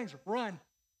 Those 2 things, run. It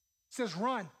says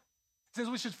run. It says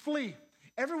we should flee.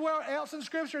 Everywhere else in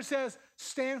Scripture it says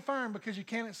stand firm because you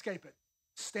can't escape it.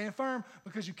 Stand firm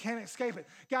because you can't escape it.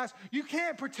 Guys, you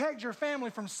can't protect your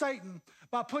family from Satan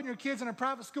by putting your kids in a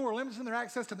private school or limiting their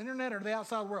access to the internet or the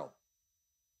outside world.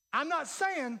 I'm not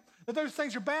saying that those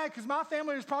things are bad because my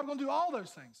family is probably going to do all those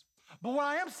things. But what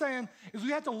I am saying is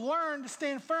we have to learn to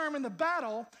stand firm in the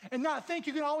battle and not think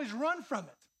you can always run from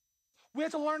it. We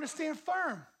have to learn to stand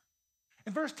firm.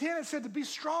 In verse 10, it said to be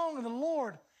strong in the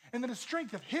Lord and in the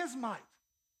strength of his might.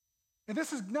 And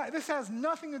this has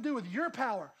nothing to do with your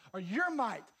power or your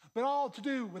might, but all to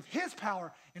do with his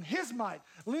power and his might,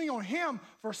 leaning on him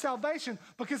for salvation,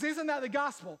 because isn't that the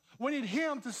gospel? We need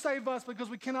him to save us because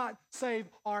we cannot save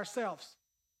ourselves.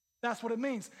 That's what it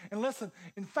means. And listen,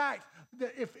 in fact,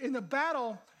 if in the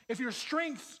battle, if your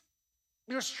strengths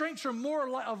are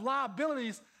more of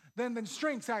liabilities than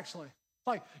strengths, actually.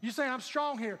 Like you say, I'm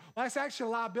strong here. Well, that's actually a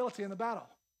liability in the battle.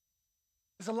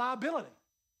 It's a liability.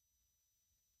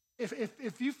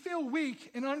 If you feel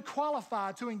weak and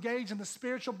unqualified to engage in the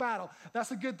spiritual battle, that's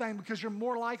a good thing because you're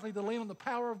more likely to lean on the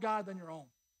power of God than your own.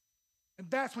 And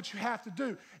that's what you have to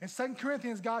do. In 2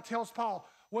 Corinthians, God tells Paul,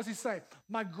 what does he say?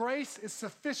 My grace is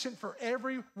sufficient for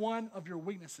every one of your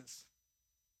weaknesses.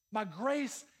 My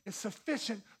grace is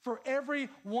sufficient for every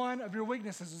one of your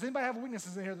weaknesses. Does anybody have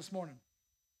weaknesses in here this morning?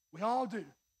 We all do.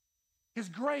 His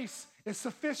grace is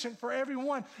sufficient for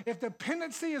everyone. If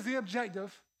dependency is the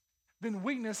objective, then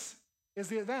weakness is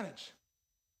the advantage.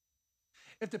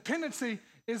 If dependency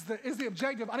is the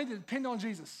objective, I need to depend on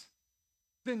Jesus.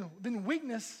 Then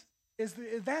weakness is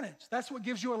the advantage. That's what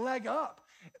gives you a leg up.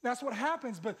 That's what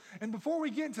happens. And before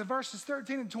we get into verses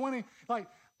 13 and 20,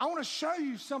 I want to show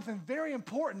you something very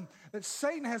important, that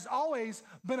Satan has always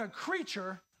been a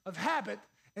creature of habit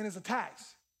in his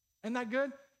attacks. Isn't that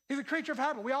good? He's a creature of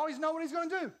habit. We always know what he's going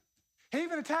to do. He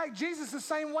even attacked Jesus the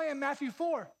same way in Matthew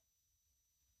 4.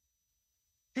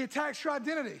 He attacks your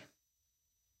identity.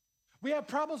 We have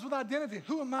problems with identity.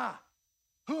 Who am I?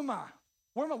 Who am I?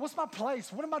 Where am I? What's my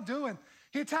place? What am I doing?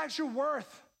 He attacks your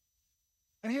worth.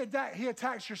 and he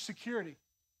attacks your security.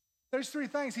 Those three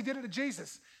things, he did it to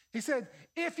Jesus. He said,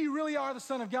 if you really are the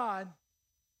Son of God,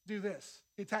 do this.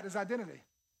 He attacked his identity.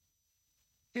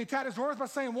 He attacked his worth by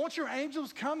saying, won't your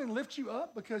angels come and lift you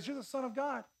up because you're the Son of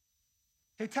God?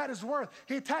 He attacked his worth.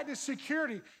 He attacked his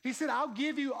security. He said, I'll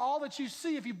give you all that you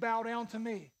see if you bow down to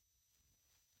me.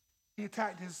 He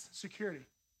attacked his security.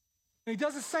 And he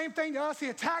does the same thing to us. He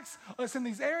attacks us in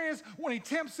these areas when he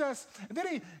tempts us. And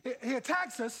then he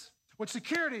attacks us with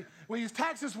security, when he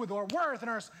attacks us with our worth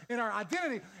and our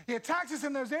identity. He attacks us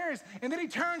in those areas. And then he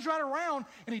turns right around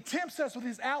and he tempts us with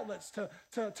these outlets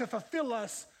to fulfill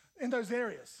us in those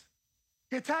areas.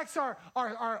 He attacks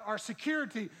our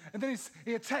security, and then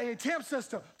he tempts us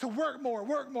to work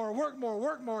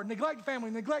more, neglect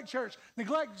family, neglect church,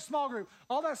 neglect small group,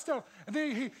 all that stuff. And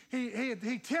then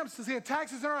he tempts us, he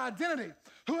attacks us in our identity.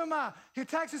 Who am I? He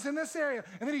attacks us in this area,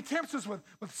 and then he tempts us with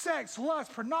sex,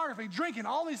 lust, pornography, drinking,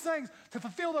 all these things to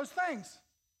fulfill those things.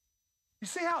 You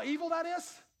see how evil that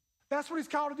is? That's what he's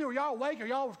called to do. Are y'all awake? Are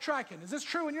y'all tracking? Is this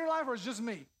true in your life, or is it just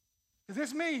me? Is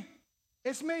this me?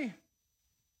 It's me.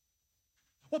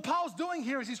 What Paul's doing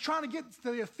here is he's trying to get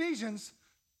the Ephesians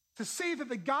to see that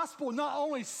the gospel not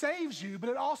only saves you, but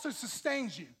it also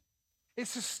sustains you. It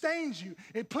sustains you.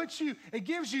 It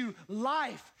gives you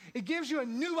life. It gives you a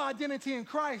new identity in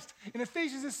Christ. In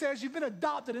Ephesians, it says you've been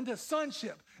adopted into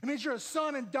sonship. It means you're a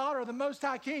son and daughter of the Most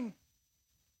High King.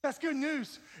 That's good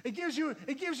news. It gives you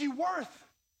worth.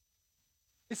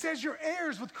 It says you're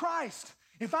heirs with Christ.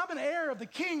 If I'm an heir of the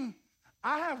King,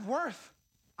 I have worth.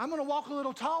 I'm going to walk a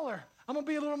little taller. I'm going to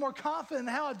be a little more confident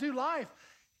in how I do life.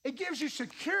 It gives you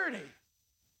security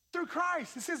through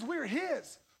Christ. It says we're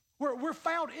his. We're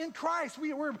found in Christ.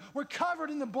 We're covered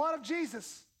in the blood of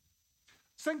Jesus.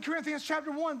 2 Corinthians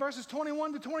chapter 1, verses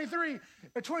 21 to 23,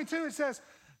 or 22, it says,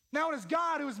 now it is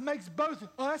God who makes both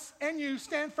us and you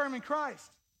stand firm in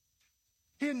Christ.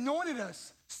 He anointed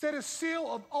us, set a seal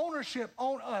of ownership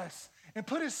on us, and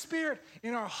put his spirit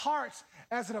in our hearts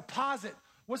as a deposit.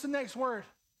 What's the next word?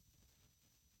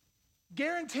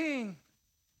 Guaranteeing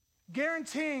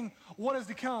what is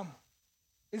to come.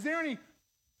 Is there any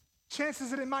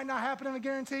chances that it might not happen in a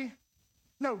guarantee?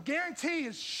 No, guarantee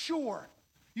is sure.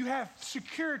 You have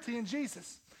security in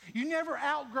Jesus. You never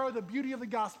outgrow the beauty of the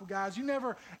gospel, guys. You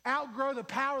never outgrow the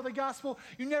power of the gospel.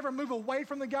 You never move away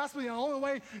from the gospel. The only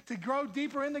way to grow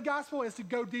deeper in the gospel is to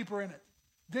go deeper in it.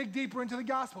 Dig deeper into the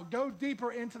gospel. Go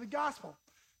deeper into the gospel.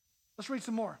 Let's read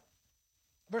some more.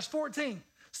 Verse 14.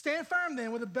 Stand firm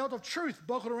then with a belt of truth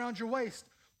buckled around your waist,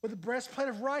 with a breastplate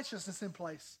of righteousness in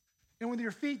place, and with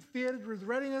your feet fitted with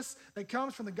readiness that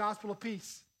comes from the gospel of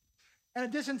peace. In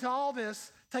addition to all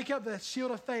this, take up the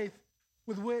shield of faith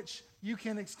with which you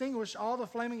can extinguish all the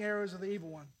flaming arrows of the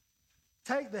evil one.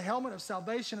 Take the helmet of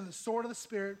salvation and the sword of the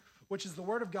Spirit, which is the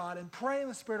word of God, and pray in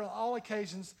the Spirit on all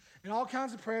occasions, in all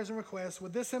kinds of prayers and requests.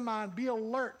 With this in mind, be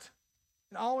alert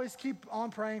and always keep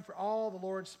on praying for all the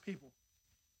Lord's people.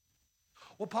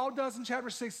 What Paul does in chapter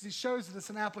 6 is he shows that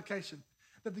it's an application.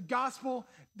 That the gospel,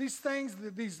 these things,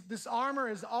 this armor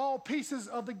is all pieces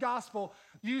of the gospel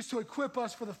used to equip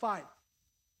us for the fight.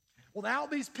 Without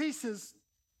these pieces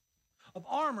of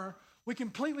armor, we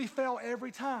completely fail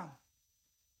every time.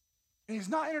 And he's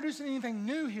not introducing anything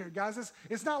new here, guys.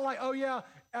 It's not like, oh yeah,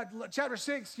 at chapter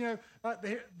 6,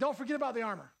 don't forget about the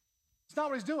armor. It's not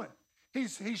what he's doing.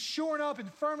 He's shoring up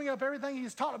and firming up everything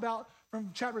he's taught about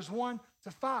from chapters 1 to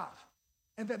 5.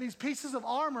 And that these pieces of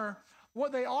armor,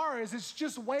 what they are is it's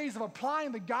just ways of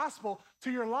applying the gospel to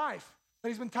your life that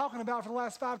he's been talking about for the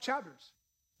last 5 chapters.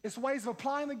 It's ways of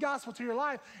applying the gospel to your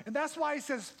life. And that's why he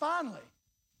says, finally,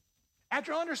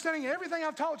 after understanding everything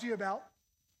I've taught you about,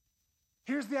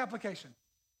 here's the application.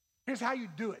 Here's how you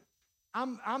do it.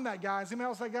 I'm that guy. Is anybody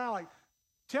else that guy? Like,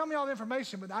 tell me all the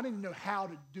information, but I need to know how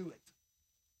to do it.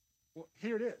 Well,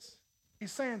 here it is.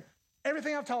 He's saying,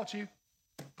 everything I've taught you,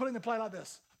 put it into play like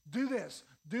this. Do this,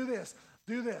 do this,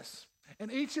 do this.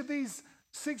 And each of these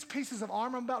 6 pieces of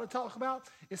armor I'm about to talk about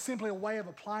is simply a way of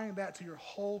applying that to your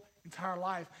whole entire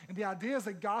life. And the idea is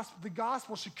that the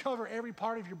gospel should cover every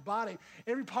part of your body,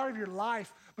 every part of your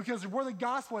life, because where the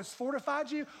gospel has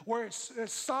fortified you, where it's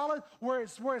solid, where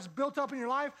it's built up in your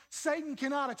life, Satan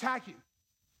cannot attack you.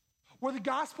 Where the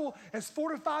gospel has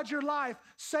fortified your life,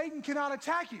 Satan cannot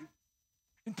attack you.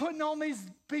 And putting on these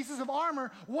pieces of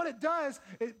armor, what it does,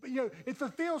 it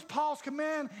fulfills Paul's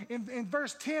command in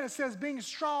verse 10. It says, being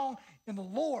strong in the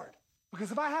Lord.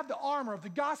 Because if I have the armor, if the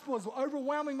gospel is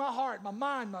overwhelming my heart, my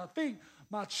mind, my feet,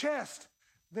 my chest,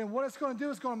 then what it's going to do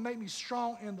is going to make me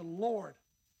strong in the Lord.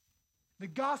 The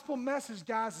gospel message,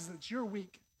 guys, is that you're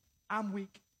weak. I'm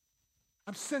weak.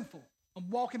 I'm sinful. I'm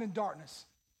walking in darkness,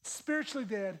 spiritually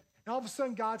dead, And all of a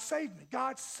sudden, God saved me.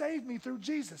 God saved me through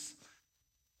Jesus.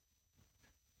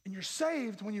 And you're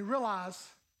saved when you realize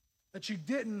that you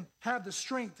didn't have the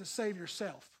strength to save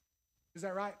yourself. Is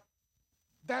that right?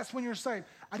 That's when you're saved.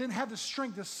 I didn't have the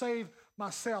strength to save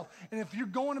myself. And if you're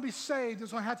going to be saved,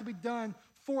 it's going to have to be done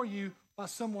for you by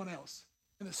someone else.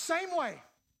 In the same way,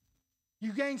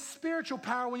 you gain spiritual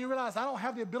power when you realize I don't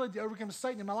have the ability to overcome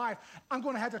Satan in my life. I'm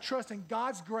going to have to trust in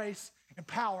God's grace and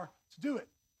power to do it.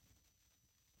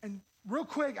 And real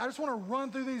quick, I just want to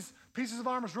run through these pieces of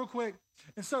armor real quick.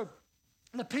 And so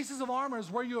the pieces of armor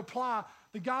is where you apply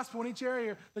the gospel in each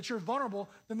area that you're vulnerable.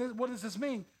 Then what does this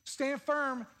mean? Stand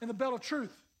firm in the belt of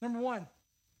truth. Number one,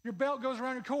 your belt goes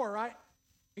around your core, right?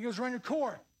 It goes around your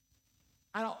core.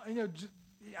 I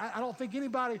don't think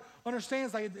anybody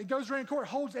understands. Like it goes around your core. It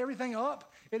holds everything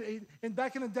up. And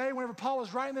back in the day, whenever Paul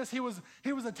was writing this, he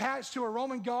was attached to a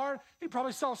Roman guard. He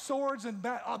probably saw swords and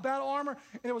battle armor,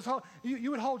 and it was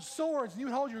you would hold swords, and you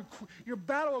would hold your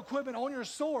battle equipment on your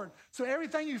sword. So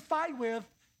everything you fight with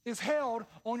is held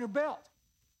on your belt.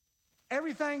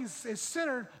 Everything is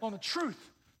centered on the truth.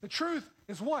 The truth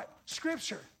is what?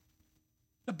 Scripture.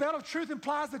 The belt of truth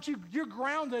implies that you're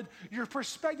grounded, your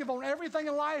perspective on everything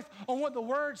in life, on what the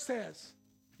Word says.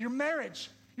 Your marriage,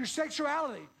 your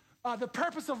sexuality, the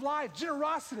purpose of life,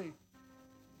 generosity.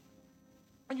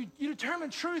 And you determine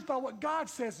truth by what God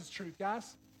says is truth,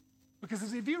 guys.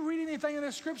 Because if you read anything in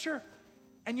this Scripture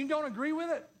and you don't agree with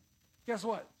it, guess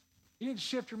what? You need to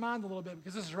shift your mind a little bit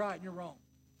because this is right and you're wrong.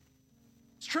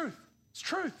 It's truth. It's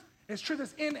truth. It's truth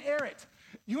that's inerrant.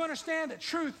 You understand that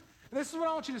truth, and this is what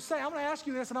I want you to say. I'm going to ask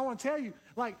you this, and I want to tell you,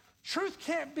 like, truth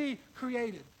can't be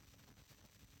created.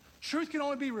 Truth can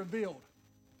only be revealed.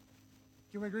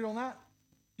 Can we agree on that?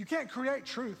 You can't create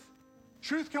truth.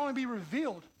 Truth can only be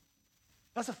revealed.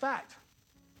 That's a fact.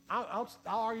 I'll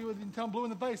argue with you until I'm blue in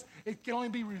the face. It can only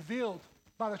be revealed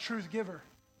by the truth giver.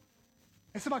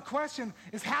 And so my question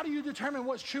is, how do you determine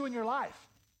what's true in your life?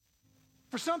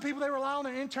 For some people, they rely on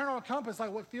their internal compass,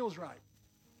 like what feels right.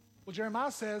 Well,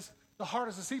 Jeremiah says, the heart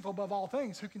is deceitful above all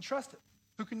things. Who can trust it?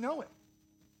 Who can know it?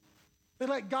 They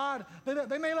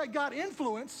may let God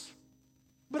influence,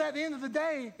 but at the end of the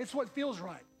day, it's what feels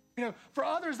right. You know, for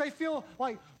others, they feel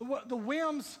like the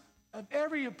whims of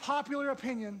every popular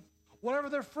opinion, whatever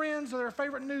their friends or their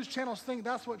favorite news channels think,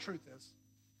 that's what truth is.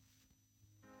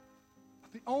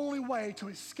 The only way to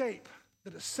escape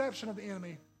the deception of the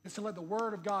enemy is to let the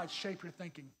Word of God shape your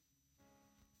thinking.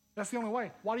 That's the only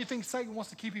way. Why do you think Satan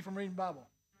wants to keep you from reading the Bible?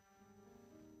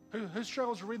 Who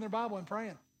struggles with reading their Bible and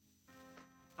praying?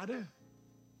 I do.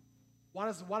 Why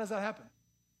does that happen?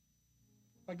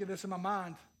 If I get this in my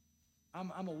mind,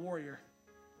 I'm a warrior.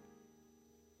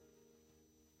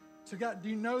 So God, do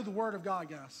you know the Word of God,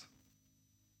 guys?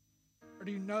 Or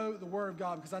do you know the Word of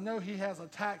God? Because I know He has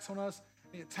attacks on us.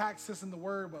 He attacks us in the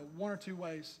Word, but one or two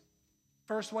ways.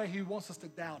 First way, He wants us to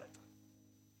doubt it.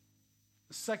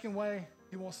 The second way,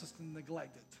 He wants us to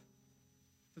neglect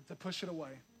it, to push it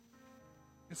away.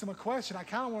 And so my question, I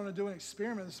kind of want to do an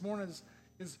experiment this morning,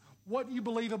 is what you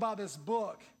believe about this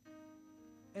book,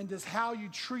 and does how you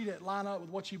treat it line up with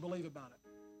what you believe about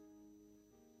it?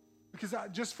 Because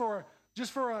just for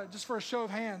a show of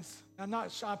hands,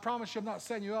 I promise you I'm not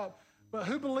setting you up, but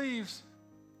who believes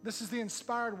this is the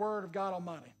inspired word of God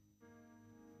Almighty?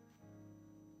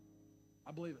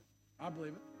 I believe it. I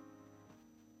believe it.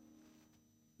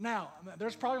 Now,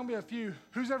 there's probably going to be a few.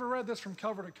 Who's ever read this from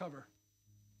cover to cover?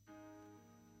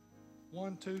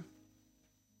 1, 2.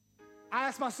 I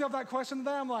asked myself that question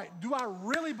today. I'm like, do I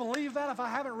really believe that if I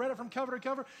haven't read it from cover to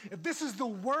cover? If this is the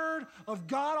word of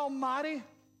God Almighty,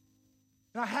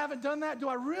 and I haven't done that, do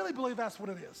I really believe that's what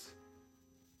it is?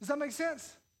 Does that make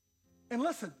sense? And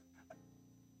listen,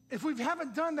 if we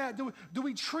haven't done that, do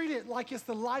we treat it like it's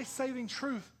the life-saving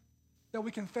truth that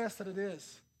we confess that it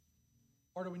is?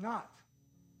 Or do we not?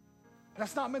 And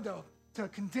that's not meant to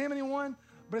condemn anyone,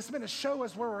 but it's meant to show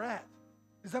us where we're at.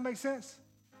 Does that make sense?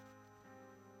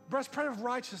 Breastplate of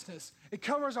righteousness. It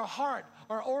covers our heart,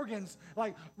 our organs,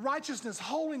 like righteousness,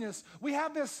 holiness. We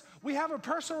have a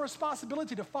personal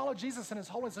responsibility to follow Jesus in His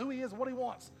holiness, who He is, what He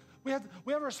wants. We have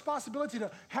a responsibility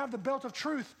to have the belt of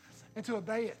truth and to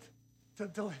obey it.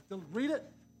 To read it,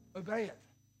 obey it.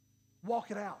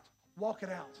 Walk it out. Walk it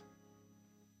out.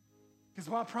 Because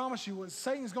what I promise you is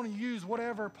Satan's going to use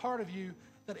whatever part of you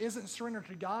that isn't surrendered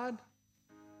to God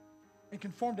and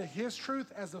conform to His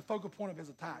truth as the focal point of his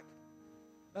attack.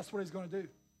 That's what he's going to do.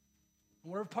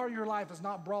 And whatever part of your life is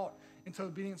not brought into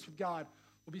obedience with God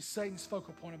will be Satan's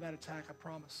focal point of that attack, I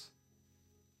promise.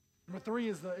 Number 3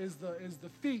 is the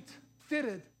feet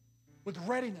fitted with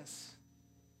readiness.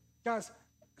 Guys,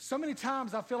 so many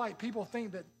times I feel like people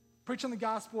think that preaching the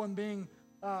gospel and being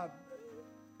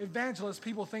evangelists,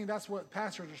 people think that's what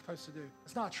pastors are supposed to do.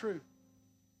 It's not true.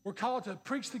 We're called to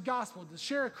preach the gospel, to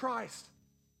share Christ.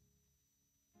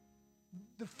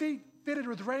 The feet fitted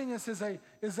with readiness is a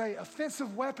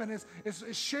offensive weapon. Is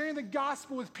sharing the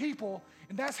gospel with people,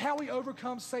 and that's how we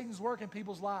overcome Satan's work in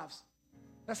people's lives.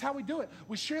 That's how we do it.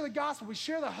 We share the gospel. We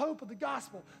share the hope of the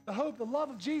gospel, the hope, the love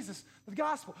of Jesus, the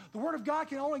gospel. The word of God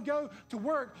can only go to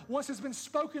work once it's been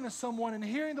spoken to someone, and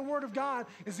hearing the word of God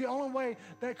is the only way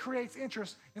that creates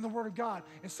interest in the word of God.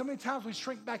 And so many times we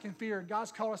shrink back in fear, and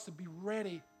God's called us to be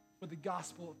ready with the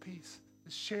gospel of peace,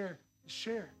 to share.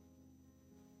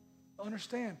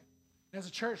 Understand, as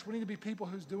a church, we need to be people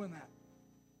who's doing that.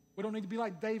 We don't need to be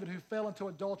like David, who fell into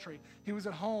adultery. He was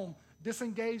at home,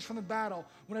 disengaged from the battle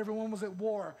when everyone was at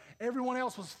war. Everyone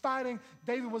else was fighting.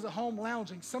 David was at home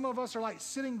lounging. Some of us are like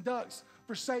sitting ducks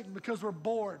for Satan because we're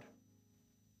bored.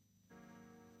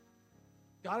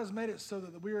 God has made it so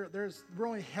that we're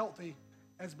only healthy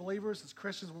as believers, as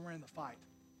Christians, when we're in the fight.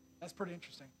 That's pretty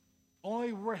interesting.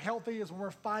 Only we're healthy is when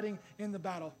we're fighting in the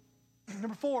battle.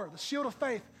 Number 4, the shield of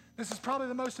faith. This is probably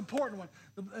the most important one.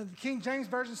 The King James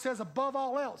Version says, above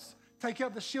all else, take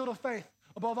up the shield of faith.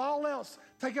 Above all else,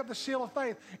 take up the shield of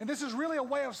faith. And this is really a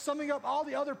way of summing up all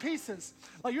the other pieces.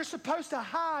 Like, you're supposed to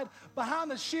hide behind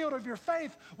the shield of your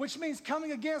faith, which means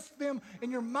coming against them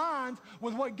in your mind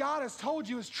with what God has told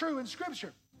you is true in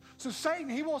Scripture. So Satan,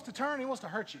 he wants to turn, he wants to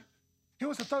hurt you. He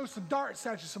wants to throw some darts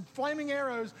at you, some flaming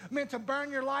arrows meant to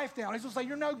burn your life down. He's going to say,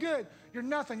 you're no good. You're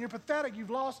nothing. You're pathetic. You've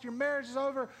lost. Your marriage is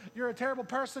over. You're a terrible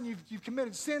person. You've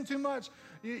committed sin too much.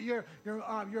 You're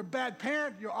a bad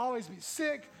parent. You'll always be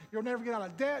sick. You'll never get out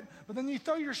of debt. But then you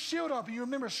throw your shield up and you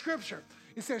remember Scripture.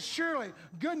 It says, surely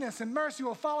goodness and mercy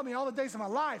will follow me all the days of my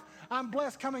life. I'm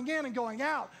blessed coming in and going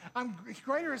out.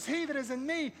 Greater is he that is in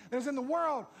me that is in the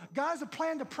world. God has a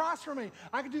plan to prosper me.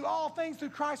 I can do all things through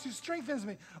Christ who strengthens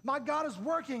me. My God is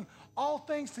working all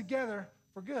things together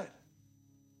for good.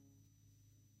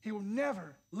 He will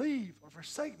never leave or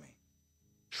forsake me.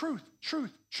 Truth,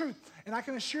 truth, truth. And I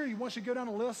can assure you, once you go down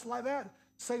a list like that,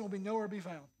 Satan will be nowhere to be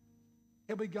found.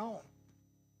 He'll be gone.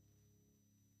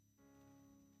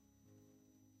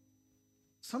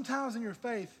 Sometimes in your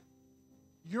faith,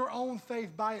 your own faith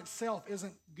by itself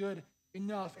isn't good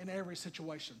enough in every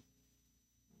situation.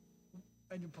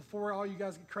 And before all you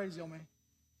guys get crazy on me,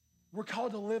 we're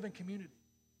called to live in community.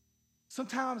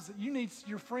 Sometimes you need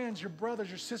your friends, your brothers,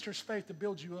 your sisters' faith to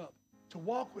build you up, to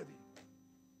walk with you.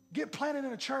 Get planted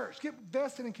in a church. Get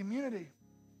vested in community.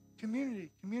 Community.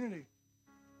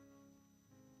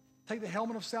 Take the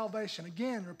helmet of salvation.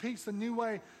 Again, repeats the new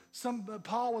way.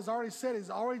 Paul has already said, he's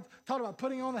already talked about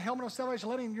putting on the helmet of salvation,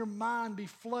 letting your mind be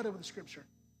flooded with the Scripture.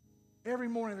 Every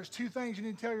morning, there's 2 things you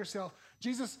need to tell yourself.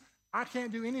 Jesus, I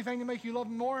can't do anything to make you love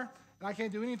me more, and I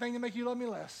can't do anything to make you love me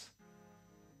less.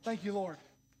 Thank you, Lord.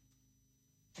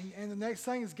 And the next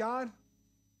thing is, God,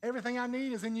 everything I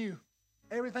need is in you.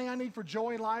 Everything I need for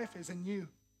joy in life is in you.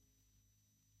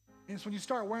 And it's when you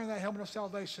start wearing that helmet of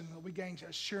salvation that we gain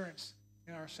assurance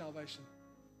in our salvation.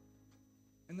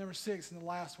 And number 6, and the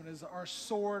last one, is our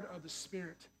sword of the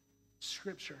Spirit,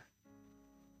 Scripture.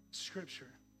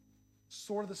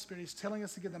 Sword of the Spirit. He's telling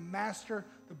us to get the master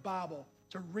the Bible,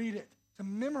 to read it, to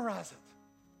memorize it,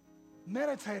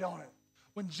 meditate on it.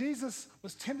 When Jesus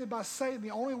was tempted by Satan,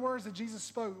 the only words that Jesus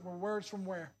spoke were words from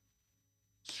where?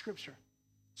 Scripture.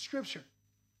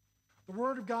 The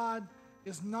Word of God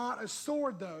is not a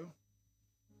sword, though,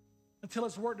 until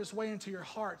it's worked its way into your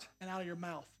heart and out of your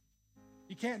mouth.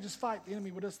 You can't just fight the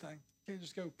enemy with this thing. You can't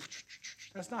just go,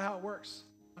 that's not how it works.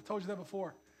 I told you that before.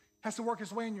 It has to work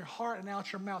its way in your heart and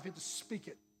out your mouth. You have to speak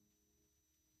it.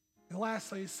 And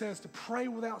lastly, it says to pray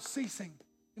without ceasing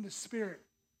in the Spirit.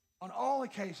 On all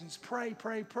occasions, pray.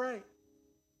 And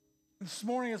this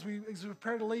morning, as we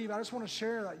prepare to leave, I just want to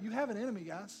share that you have an enemy,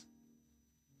 guys.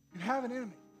 You have an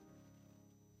enemy.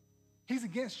 He's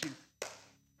against you.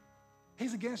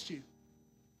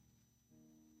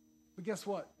 But guess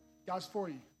what? God's for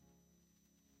you.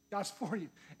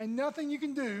 And nothing you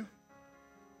can do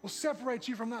will separate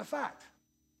you from that fact.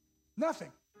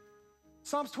 Nothing.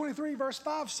 Psalms 23, verse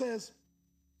 5 says,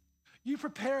 you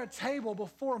prepare a table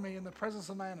before me in the presence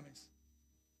of my enemies.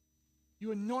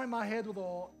 You anoint my head with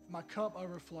oil, my cup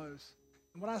overflows.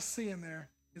 And what I see in there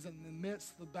is in the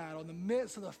midst of the battle, in the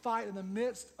midst of the fight, in the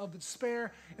midst of the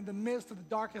despair, in the midst of the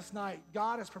darkest night,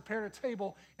 God has prepared a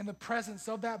table in the presence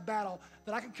of that battle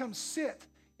that I can come sit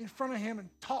in front of him and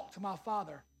talk to my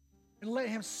Father and let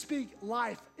him speak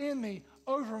life in me,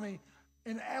 over me,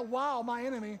 and while my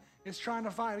enemy is trying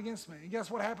to fight against me. And guess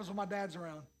what happens when my dad's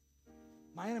around?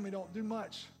 My enemy don't do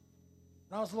much.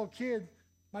 When I was a little kid,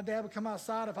 My dad would come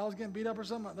outside if I was getting beat up or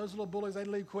something. Those little bullies, they'd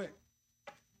leave quick.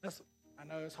 I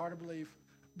know it's hard to believe,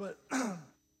 but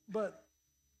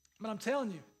I'm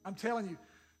telling you,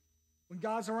 when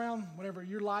God's around, whenever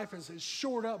your life is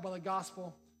shored up by the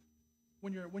gospel,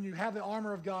 when you have the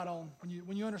armor of God on,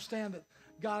 when you understand that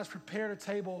God has prepared a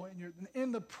table and you're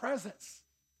in the presence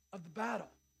of the battle,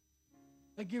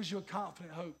 that gives you a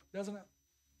confident hope, doesn't it?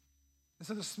 And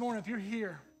so this morning, if you're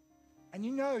here and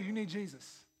you know you need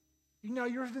Jesus, you know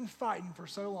you've been fighting for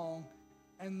so long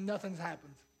and nothing's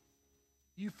happened.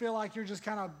 You feel like you're just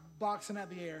kind of boxing at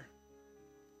the air.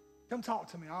 Come talk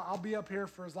to me. I'll be up here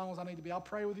for as long as I need to be. I'll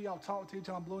pray with you. I'll talk to you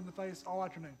till I'm blue in the face all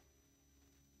afternoon.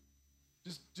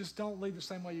 Just don't leave the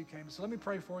same way you came. So let me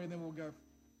pray for you and then we'll go.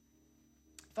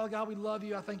 Father God, we love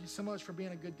you. I thank you so much for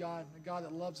being a good God, a God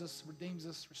that loves us, redeems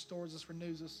us, restores us,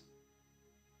 renews us.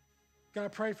 God, I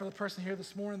pray for the person here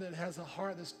this morning that has a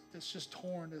heart that's just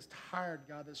torn, that's tired,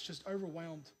 God, that's just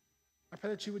overwhelmed. I pray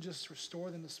that you would just restore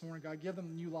them this morning, God. Give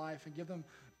them new life and give them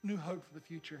new hope for the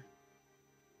future.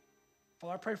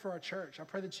 Father, I pray for our church. I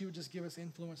pray that you would just give us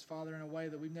influence, Father, in a way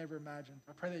that we've never imagined.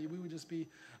 I pray that we would just be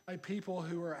a people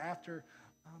who are after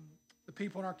the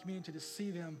people in our community to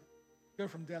see them go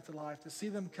from death to life, to see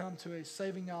them come to a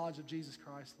saving knowledge of Jesus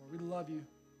Christ, Lord. We love you.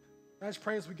 I just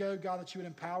pray as we go, God, that you would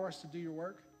empower us to do your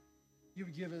work. You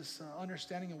would give us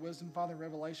understanding and wisdom, Father, and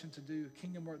revelation to do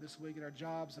kingdom work this week at our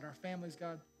jobs and our families,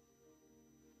 God.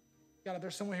 God, if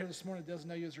there's someone here this morning that doesn't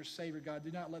know you as your Savior, God,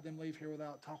 do not let them leave here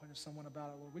without talking to someone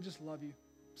about it, Lord. We just love you.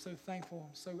 I'm so thankful.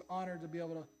 I'm so honored to be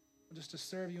able to just to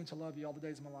serve you and to love you all the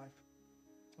days of my life.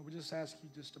 And we just ask you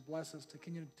just to bless us, to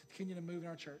continue to move in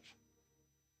our church.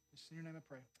 Just in your name I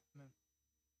pray. Amen.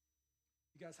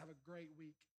 You guys have a great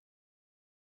week.